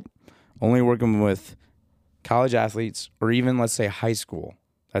said, nope, only working with college athletes, or even, let's say, high school,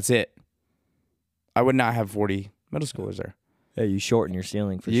 that's it, I would not have 40 middle schoolers there. Yeah, you shorten your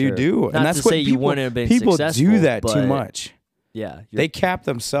ceiling for sure. You do. Not and that's to what say you wouldn't have been people successful, do that too much. Yeah. They cap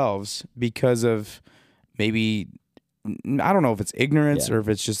themselves because of maybe, I don't know if it's ignorance or if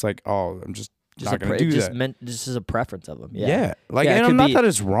it's just like, oh, I'm just not going to do that. This is a preference of them. Yeah. Like, and I'm not that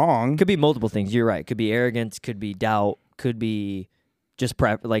it's wrong. Could be multiple things. You're right. Could be arrogance. Could be doubt. Could be just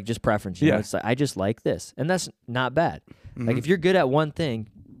preference. You know, it's like, I just like this, and that's not bad. Mm-hmm. Like, if you're good at one thing,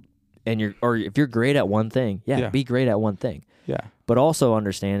 or if you're great at one thing, be great at one thing. Yeah. But also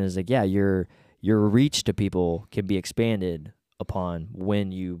understand is like, your reach to people can be expanded upon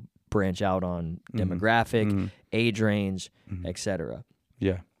when you branch out on demographic, age range, etc.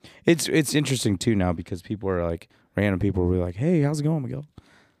 Yeah. It's interesting too now, because people are like, random people will be like, hey, how's it going, Miguel?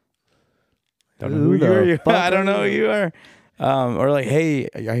 Don't know who you are. I don't know who you are. Or like, hey,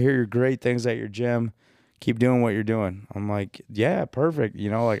 I hear your great things at your gym. Keep doing what you're doing. I'm like, yeah, perfect.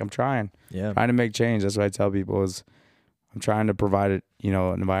 Like, I'm trying to make change. That's what I tell people is I'm trying to provide an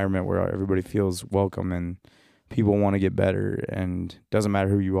environment where everybody feels welcome and people want to get better, and doesn't matter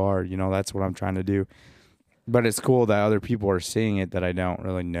who you are. That's what I'm trying to do. But it's cool that other people are seeing it that I don't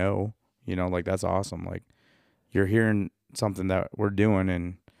really know. Like, that's awesome. Like, you're hearing something that we're doing,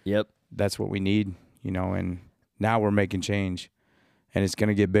 and that's what we need, and now we're making change, and it's going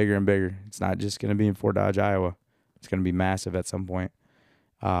to get bigger and bigger. It's not just going to be in Fort Dodge, Iowa. It's going to be massive at some point.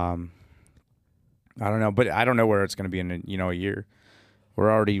 I don't know, but I don't know where it's going to be in a year.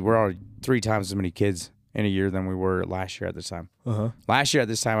 We're already 3 times as many kids in a year than we were last year at this time. Last year at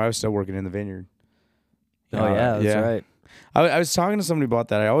this time, I was still working in the vineyard. That's right. I was talking to somebody about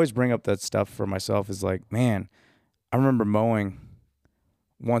that. I always bring up that stuff for myself. Is like, man, I remember mowing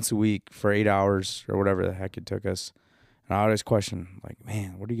once a week for 8 hours or whatever the heck it took us. And I always question, like,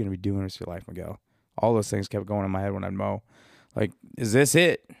 man, what are you going to be doing with your life, Miguel? All those things kept going in my head when I'd mow. Like, is this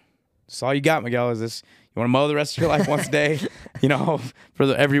it? That's all you got, Miguel? Is this, you want to mow the rest of your life once a day,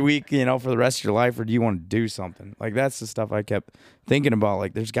 every week, for the rest of your life? Or do you want to do something? Like, that's the stuff I kept thinking about.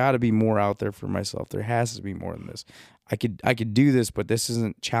 Like, there's got to be more out there for myself. There has to be more than this. I could do this, but this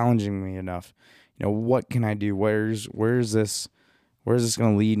isn't challenging me enough. What can I do? Where's this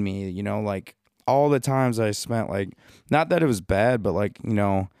going to lead me? Like, all the times I spent, like, not that it was bad, but like,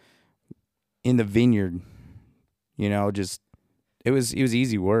 in the vineyard, just, it was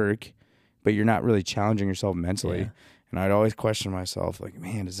easy work, but you're not really challenging yourself mentally. Yeah. And I'd always question myself, like,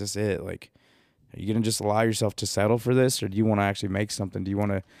 man, is this it? Like, are you going to just allow yourself to settle for this? Or do you want to actually make something? Do you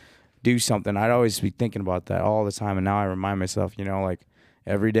want to do something? I'd always be thinking about that all the time. And now I remind myself, like,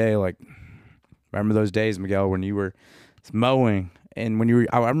 every day, like, remember those days, Miguel, when you were mowing, and when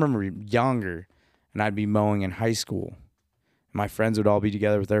I remember younger, and I'd be mowing in high school. My friends would all be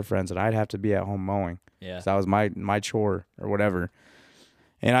together with their friends, and I'd have to be at home mowing. Yeah. So that was my chore or whatever.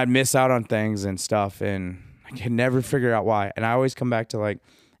 And I'd miss out on things and stuff, and I could never figure out why. And I always come back to, like,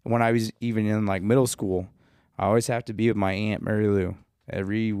 when I was even in, like, middle school, I always have to be with my Aunt Mary Lou.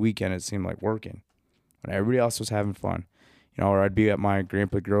 Every weekend it seemed like working. When everybody else was having fun. Or I'd be at my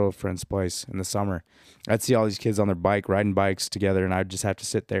grandpa girlfriend's place in the summer. I'd see all these kids on their bike, riding bikes together, and I'd just have to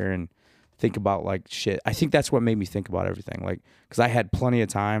sit there and think about, like, shit. I think that's what made me think about everything. Like, because I had plenty of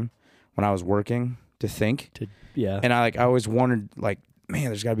time when I was working to think. Yeah. And I always wondered, like, man,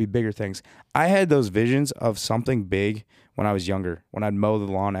 there's got to be bigger things. I had those visions of something big when I was younger, when I'd mow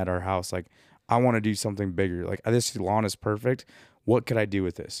the lawn at our house. Like, I want to do something bigger. Like, this lawn is perfect. What could I do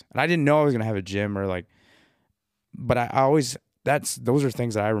with this? And I didn't know I was going to have a gym or like, but I always, those are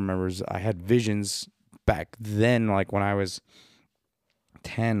things that I remember is I had visions back then, like when I was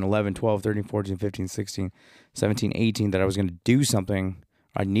 10, 11, 12, 13, 14, 15, 16, 17, 18, that I was going to do something.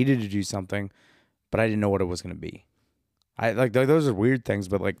 I needed to do something, but I didn't know what it was going to be. I like those are weird things,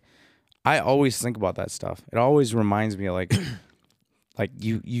 but like I always think about that stuff. It always reminds me of like like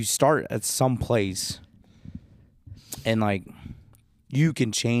you start at some place and like you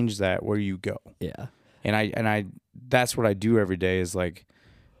can change that where you go. Yeah. And I that's what I do every day is like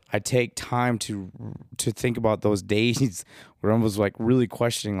I take time to think about those days where I was like really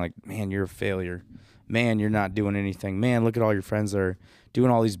questioning like, man, you're a failure. Man, you're not doing anything. Man, look at all your friends that are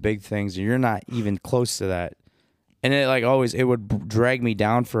doing all these big things and you're not even close to that. And it like always, it would drag me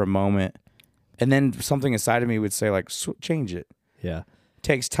down for a moment. And then something inside of me would say like, change it. Yeah. It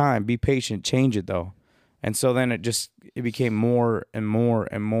takes time. Be patient. Change it though. And so then it became more and more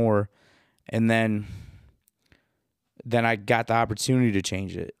and more. And then I got the opportunity to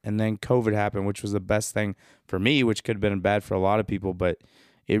change it. And then COVID happened, which was the best thing for me, which could have been bad for a lot of people. But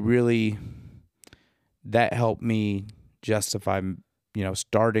it really, that helped me justify,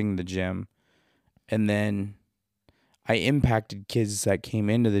 starting the gym. And then I impacted kids that came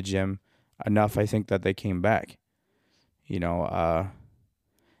into the gym enough, I think, that they came back, and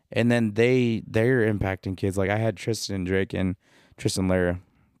then they're impacting kids. Like I had Tristan and Drake and Tristan Lara,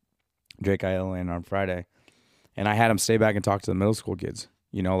 Drake IL in on Friday, and I had them stay back and talk to the middle school kids,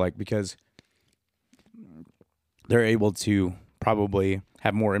 because they're able to probably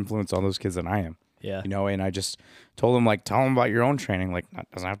have more influence on those kids than I am. Yeah. And I just told them, like, tell them about your own training. Like, it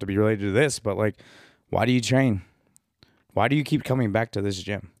doesn't have to be related to this, but like, why do you train? Why do you keep coming back to this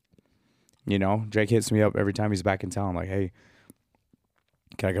gym? Drake hits me up every time he's back in town. Like, hey,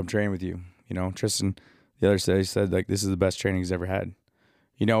 can I come train with you? Tristan, the other day, said like, this is the best training he's ever had.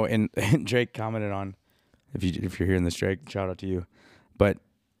 And Drake commented on, if you're hearing this, Drake, shout out to you. But,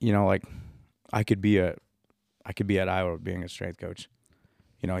 like, I could be at Iowa being a strength coach.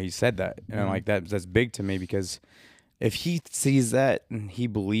 He said that. And I'm like, that's big to me because if he sees that and he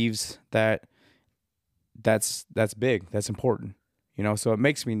believes that, that's big. That's important. So it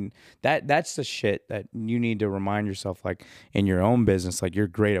makes me that's the shit that you need to remind yourself, like in your own business, like you're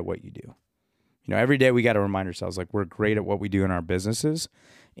great at what you do. Every day we got to remind ourselves like we're great at what we do in our businesses,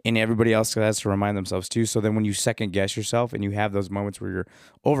 and everybody else has to remind themselves too. So then when you second guess yourself and you have those moments where you're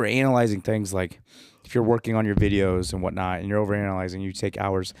overanalyzing things, like if you're working on your videos and whatnot and you're overanalyzing, you take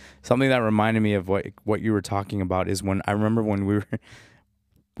hours. Something that reminded me of what you were talking about is when I remember when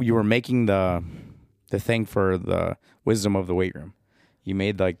you were making the thing for the wisdom of the weight room. You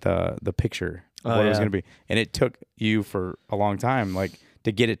made like the picture of what it was going to be. And it took you for a long time, like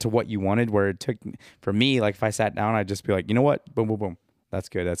to get it to what you wanted, where it took for me, like if I sat down, I'd just be like, you know what? Boom, boom, boom. That's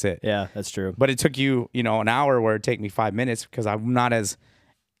good. That's it. Yeah, that's true. But it took you, an hour where it'd take me 5 minutes because I'm not as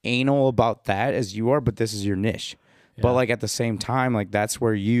anal about that as you are, but this is your niche. Yeah. But like at the same time, like that's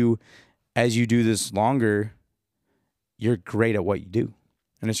where as you do this longer, you're great at what you do.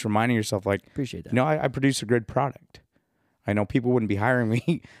 And it's reminding yourself, like, appreciate that. I produce a good product. I know people wouldn't be hiring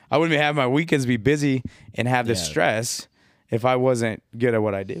me. I wouldn't have my weekends be busy and have this stress if I wasn't good at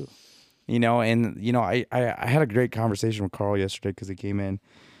what I do. And I had a great conversation with Carl yesterday because he came in and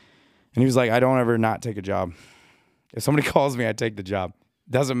he was like, I don't ever not take a job. If somebody calls me, I take the job.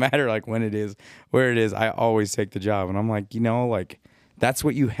 Doesn't matter like when it is, where it is, I always take the job. And I'm like, like that's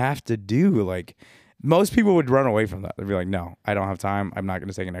what you have to do. Like most people would run away from that. They'd be like, no, I don't have time. I'm not going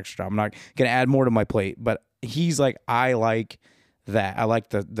to take an extra job. I'm not going to add more to my plate. But he's like, I like that. I like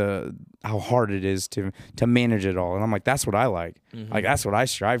the how hard it is to manage it all. And I'm like, that's what I like. Mm-hmm. Like, that's what I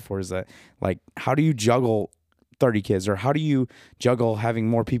strive for, is that, like, how do you juggle 30 kids, or how do you juggle having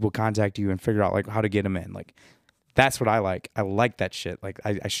more people contact you and figure out like how to get them in? Like, that's what I like. I like that shit. Like,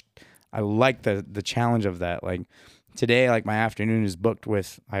 I like the challenge of that. Like, today, like, my afternoon is booked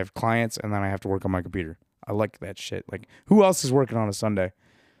with, I have clients and then I have to work on my computer. I like that shit. Like, who else is working on a Sunday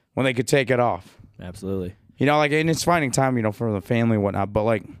when they could take it off? Absolutely. Like, and it's finding time, for the family and whatnot. But,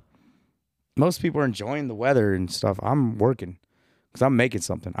 like, most people are enjoying the weather and stuff. I'm working because I'm making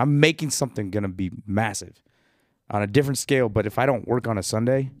something. I'm making something going to be massive on a different scale. But if I don't work on a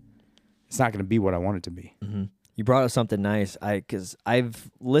Sunday, it's not going to be what I want it to be. Mm-hmm. You brought up something nice. Because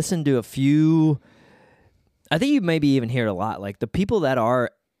I've listened to a few, I think you maybe even hear it a lot. Like, the people that are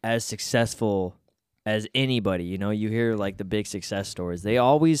as successful as anybody, you hear, like, the big success stories. They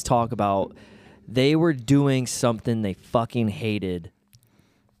always talk about they were doing something they fucking hated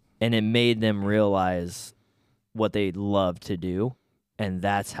and it made them realize what they love to do, and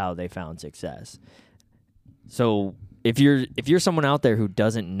that's how they found success. So if you're someone out there who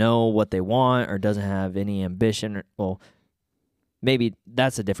doesn't know what they want or doesn't have any ambition, well, maybe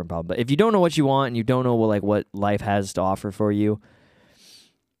that's a different problem. But if you don't know what you want and you don't know what life has to offer for you,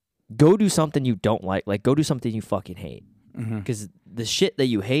 go do something you don't like. Like, go do something you fucking hate. Because the shit that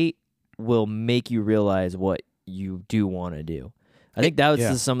you hate will make you realize what you do want to do. I think that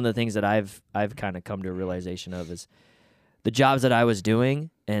was some of the things that I've kind of come to a realization of is the jobs that I was doing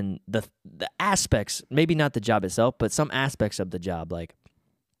and the aspects, maybe not the job itself, but some aspects of the job, like,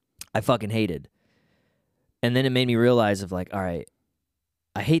 I fucking hated. And then it made me realize of like, all right,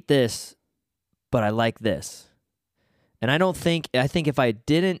 I hate this, but I like this. And I think if I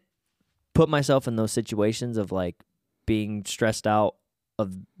didn't put myself in those situations of like being stressed out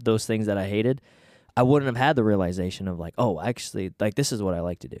of those things that I hated, I wouldn't have had the realization of like, oh, actually, like, this is what I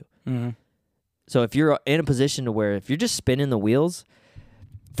like to do. So if you're in a position to where if you're just spinning the wheels,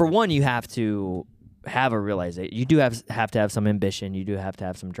 for one, you have to have a realization. You do have to have some ambition. You do have to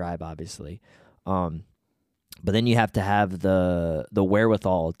have some drive, obviously. But then you have to have the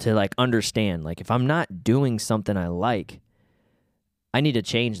wherewithal to like understand, like, if I'm not doing something I like, I need to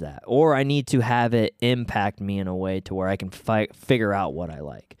change that, or I need to have it impact me in a way to where I can figure out what I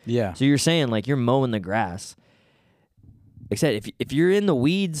like. Yeah. So you're saying like you're mowing the grass. Like I said, if you're in the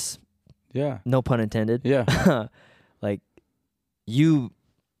weeds, no pun intended. Yeah. Like you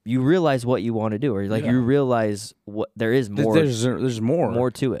realize what you want to do, or like you realize what there is more. There's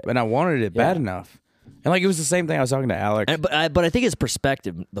more to it, and I wanted it bad enough. And like it was the same thing I was talking to Alex. But I think it's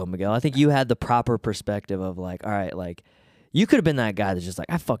perspective though, Miguel. I think you had the proper perspective of like, all right, like, you could have been that guy that's just like,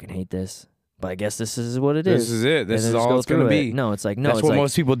 I fucking hate this, but I guess this is what it is. This is it. This is all it's going to be. No, it's like, no. That's it's what like,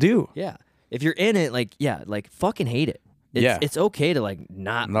 most people do. Yeah. If you're in it, like, like, fucking hate it. It's okay to, like,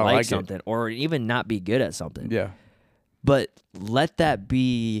 not like something or even not be good at something. Yeah. But let that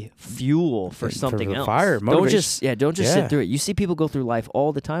be fuel for something else. Fire, motivation. Don't just sit through it. You see people go through life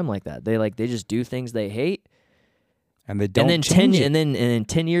all the time like that. They just do things they hate. And they don't change it. And then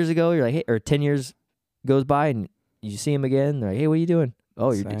 10 years ago, you're like, hey, or 10 years goes by and you see him again. They're like, hey, what are you doing?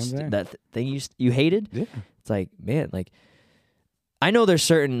 Oh, you're just that thing you hated? Yeah. It's like, man, like, I know there's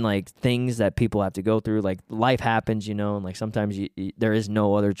certain, like, things that people have to go through. Like, life happens, and, like, sometimes there is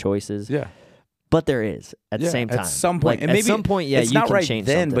no other choices. Yeah. But there is at the same time. At some point. Like, and maybe at some point, it's you not can right change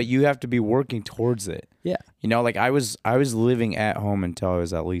then, something. but you have to be working towards it. Yeah. Like, I was living at home until I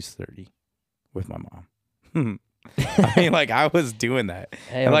was at least 30 with my mom. I mean, like, I was doing that.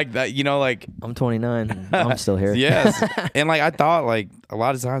 Hey, and like that, like, I'm 29. I'm still here. Yes. And like, I thought, like, a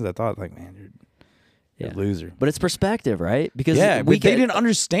lot of times I thought, like, man, you're a loser. But it's perspective, right? Because they didn't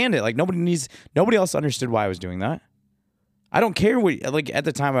understand it. Like, nobody else understood why I was doing that. I don't care like, at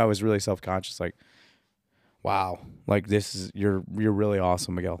the time I was really self-conscious, like, wow, like, this is, you're really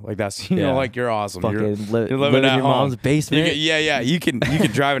awesome, Miguel. Like, that's, like, you're awesome. You're living in at your mom's basement. You can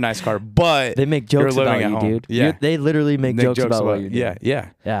drive a nice car, but they make jokes about you, dude. Yeah. They literally make jokes about what you're doing.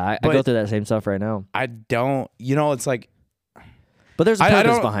 Yeah. I go through that same stuff right now. I don't, it's like, but there's a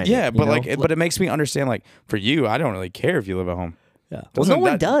purpose behind it. Yeah, but like, but it makes me understand, like, for you, I don't really care if you live at home. Yeah. Well, no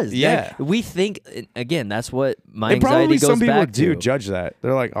one does. Yeah. Like, we think, again, that's what my anxiety goes back to. Some people do judge that.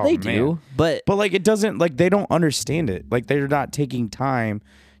 They're like, oh, they man. do, but like, it doesn't, like, they don't understand it. Like, they're not taking time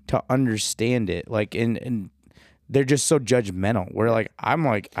to understand it. Like, and they're just so judgmental. Where, like, I'm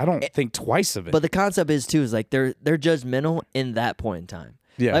like, I don't think twice of it. But the concept is, too, is like, they're judgmental in that point in time.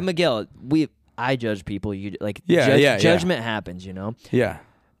 Yeah. Like, Miguel, I judge people. You like, judgment happens, Yeah.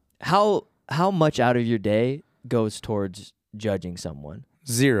 How much out of your day goes towards judging someone?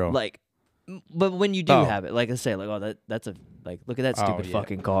 Zero. Like, but when you do have it, like, let's say, like, oh, that's a, like, look at that stupid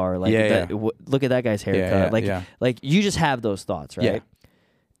fucking car. Like, look at that guy's haircut. Like, you just have those thoughts, right? Yeah.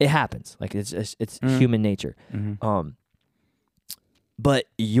 It happens. Like, it's human nature. Mm-hmm. But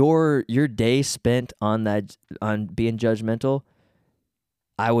your day spent on being judgmental,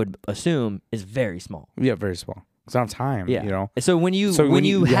 I would assume, is very small. Yeah, very small. Because I don't have time. Yeah. So when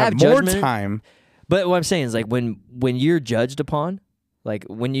you have more time. But what I'm saying is, like, when you're judged upon, like,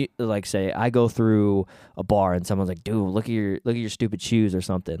 when you, like, say I go through a bar and someone's like, dude, look at your stupid shoes or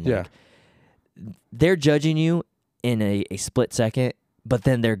something. Like, they're judging you in a split second, but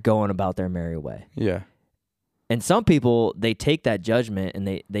then they're going about their merry way. Yeah. And some people, they take that judgment and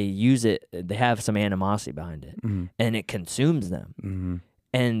they use it. They have some animosity behind it, and it consumes them. Mm-hmm.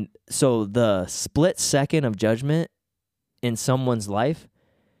 And so the split second of judgment in someone's life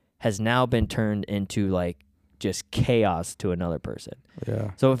has now been turned into, like, just chaos to another person. Yeah.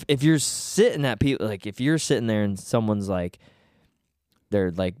 So if you're sitting at people, like, if you're sitting there and someone's like,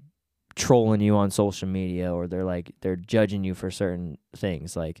 they're like trolling you on social media, or they're judging you for certain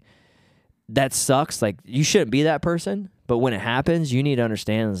things. Like, that sucks. Like, you shouldn't be that person, but when it happens, you need to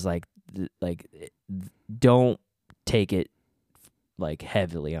understand is like don't take it like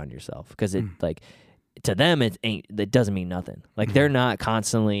heavily on yourself, because it like to them it doesn't mean nothing. Like, they're not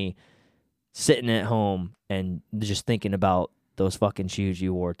constantly sitting at home and just thinking about those fucking shoes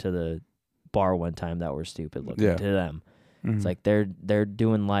you wore to the bar one time that were stupid looking to them. It's like they're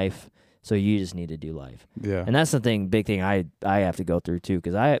doing life, so you just need to do life. Yeah. And that's the big thing I have to go through too,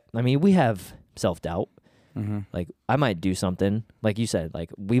 because I mean, we have self-doubt. Like, I might do something, like you said, like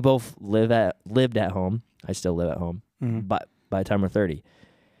we both lived at home. I still live at home, but by the time we're 30,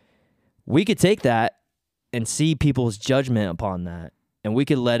 we could take that and see people's judgment upon that, and we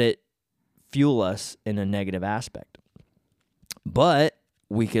could let it fuel us in a negative aspect. But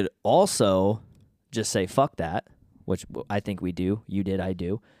we could also just say, fuck that, which I think we do. You did, I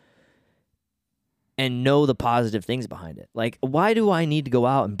do. And know the positive things behind it. Like, why do I need to go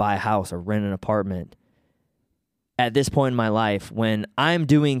out and buy a house or rent an apartment at this point in my life when I'm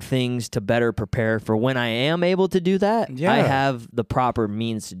doing things to better prepare for when I am able to do that? Yeah. I have the proper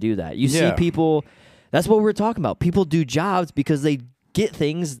means to do that. You see people, that's what we're talking about. People do jobs because they get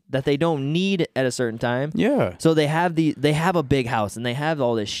things that they don't need at a certain time. Yeah. So they have a big house and they have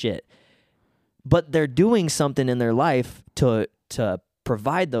all this shit, but they're doing something in their life to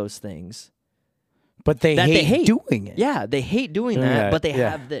provide those things. But they hate doing it. Yeah, they hate doing that, but they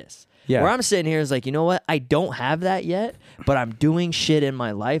have this. Yeah. Where I'm sitting here is like, you know what? I don't have that yet, but I'm doing shit in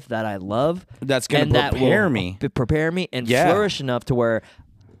my life that I love. That's going to prepare me. Prepare me and flourish enough to where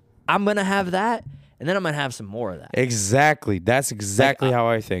I'm going to have that, and then I'm going to have some more of that. Exactly. That's exactly how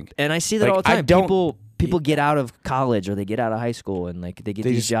I think. And I see that all the time. People get out of college or they get out of high school and like they get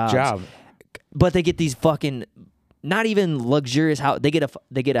these jobs. But they get these fucking... not even luxurious house. They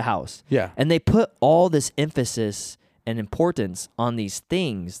get a house. Yeah. And they put all this emphasis and importance on these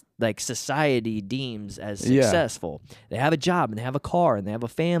things like society deems as successful. They have a job and they have a car and they have a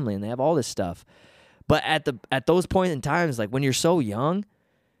family and they have all this stuff. But at those points in times, like when you're so young,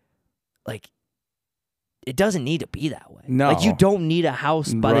 like it doesn't need to be that way. No. Like you don't need a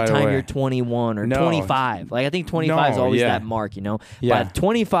house by the time you're 21 or 25. Like I think 25 is always that mark, you know? Yeah. By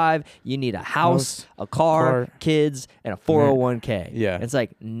 25, you need a house, a car, kids, and a 401k. Yeah. It's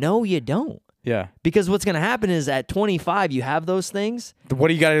like, no, you don't. Yeah. Because what's going to happen is at 25, you have those things. What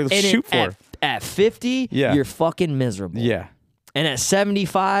do you got to shoot for? At 50, you're fucking miserable. Yeah. And at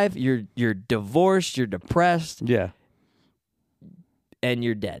 75, you're divorced, you're depressed. Yeah. And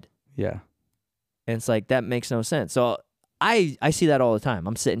you're dead. Yeah. And it's like, that makes no sense. So I see that all the time.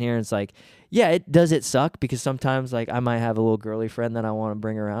 I'm sitting here and it's like, yeah, it suck because sometimes like I might have a little girly friend that I want to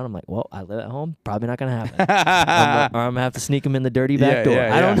bring around. I'm like, well, I live at home. Probably not going to happen. Or I'm going to have to sneak them in the dirty back door.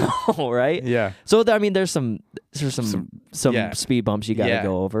 I don't know, right? Yeah. So, I mean, there's some speed bumps you got to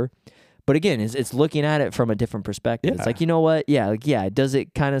go over. But again, it's looking at it from a different perspective. It's like, you know what? Yeah, does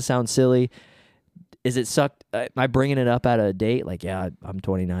it kind of sound silly? Is it sucked? Am I bringing it up at a date? Like, yeah, I'm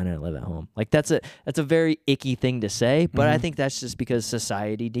 29 and I live at home. Like, that's a very icky thing to say, but I think that's just because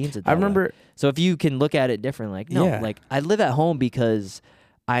society deems it that way. So if you can look at it different, like, no, like I live at home because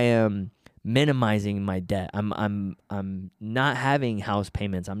I am minimizing my debt. I'm not having house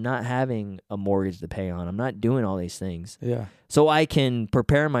payments. I'm not having a mortgage to pay on. I'm not doing all these things. Yeah. So I can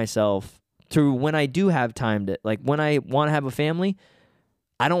prepare myself to when I do have time to, like, when I want to have a family,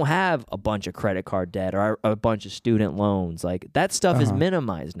 I don't have a bunch of credit card debt or a bunch of student loans. Like that stuff is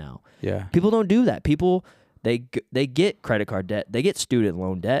minimized now. Yeah. People don't do that. People, they get credit card debt, they get student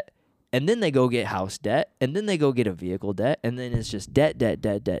loan debt, and then they go get house debt, and then they go get a vehicle debt, and then it's just debt.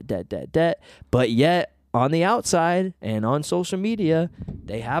 But yet on the outside and on social media,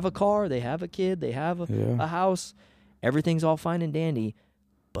 they have a car, they have a kid, they have a house. Everything's all fine and dandy.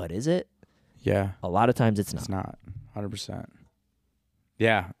 But is it? Yeah. A lot of times it's not. It's not. 100%.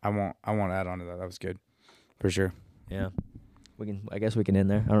 Yeah, I won't add on to that. That was good, for sure. Yeah, I guess we can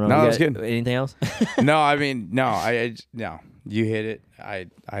end there. I don't know. No, that was good. Anything else? No, I mean, no. No. You hit it. I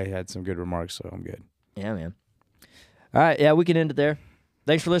had some good remarks, so I'm good. Yeah, man. All right, yeah, we can end it there.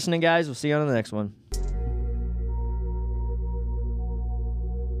 Thanks for listening, guys. We'll see you on the next one.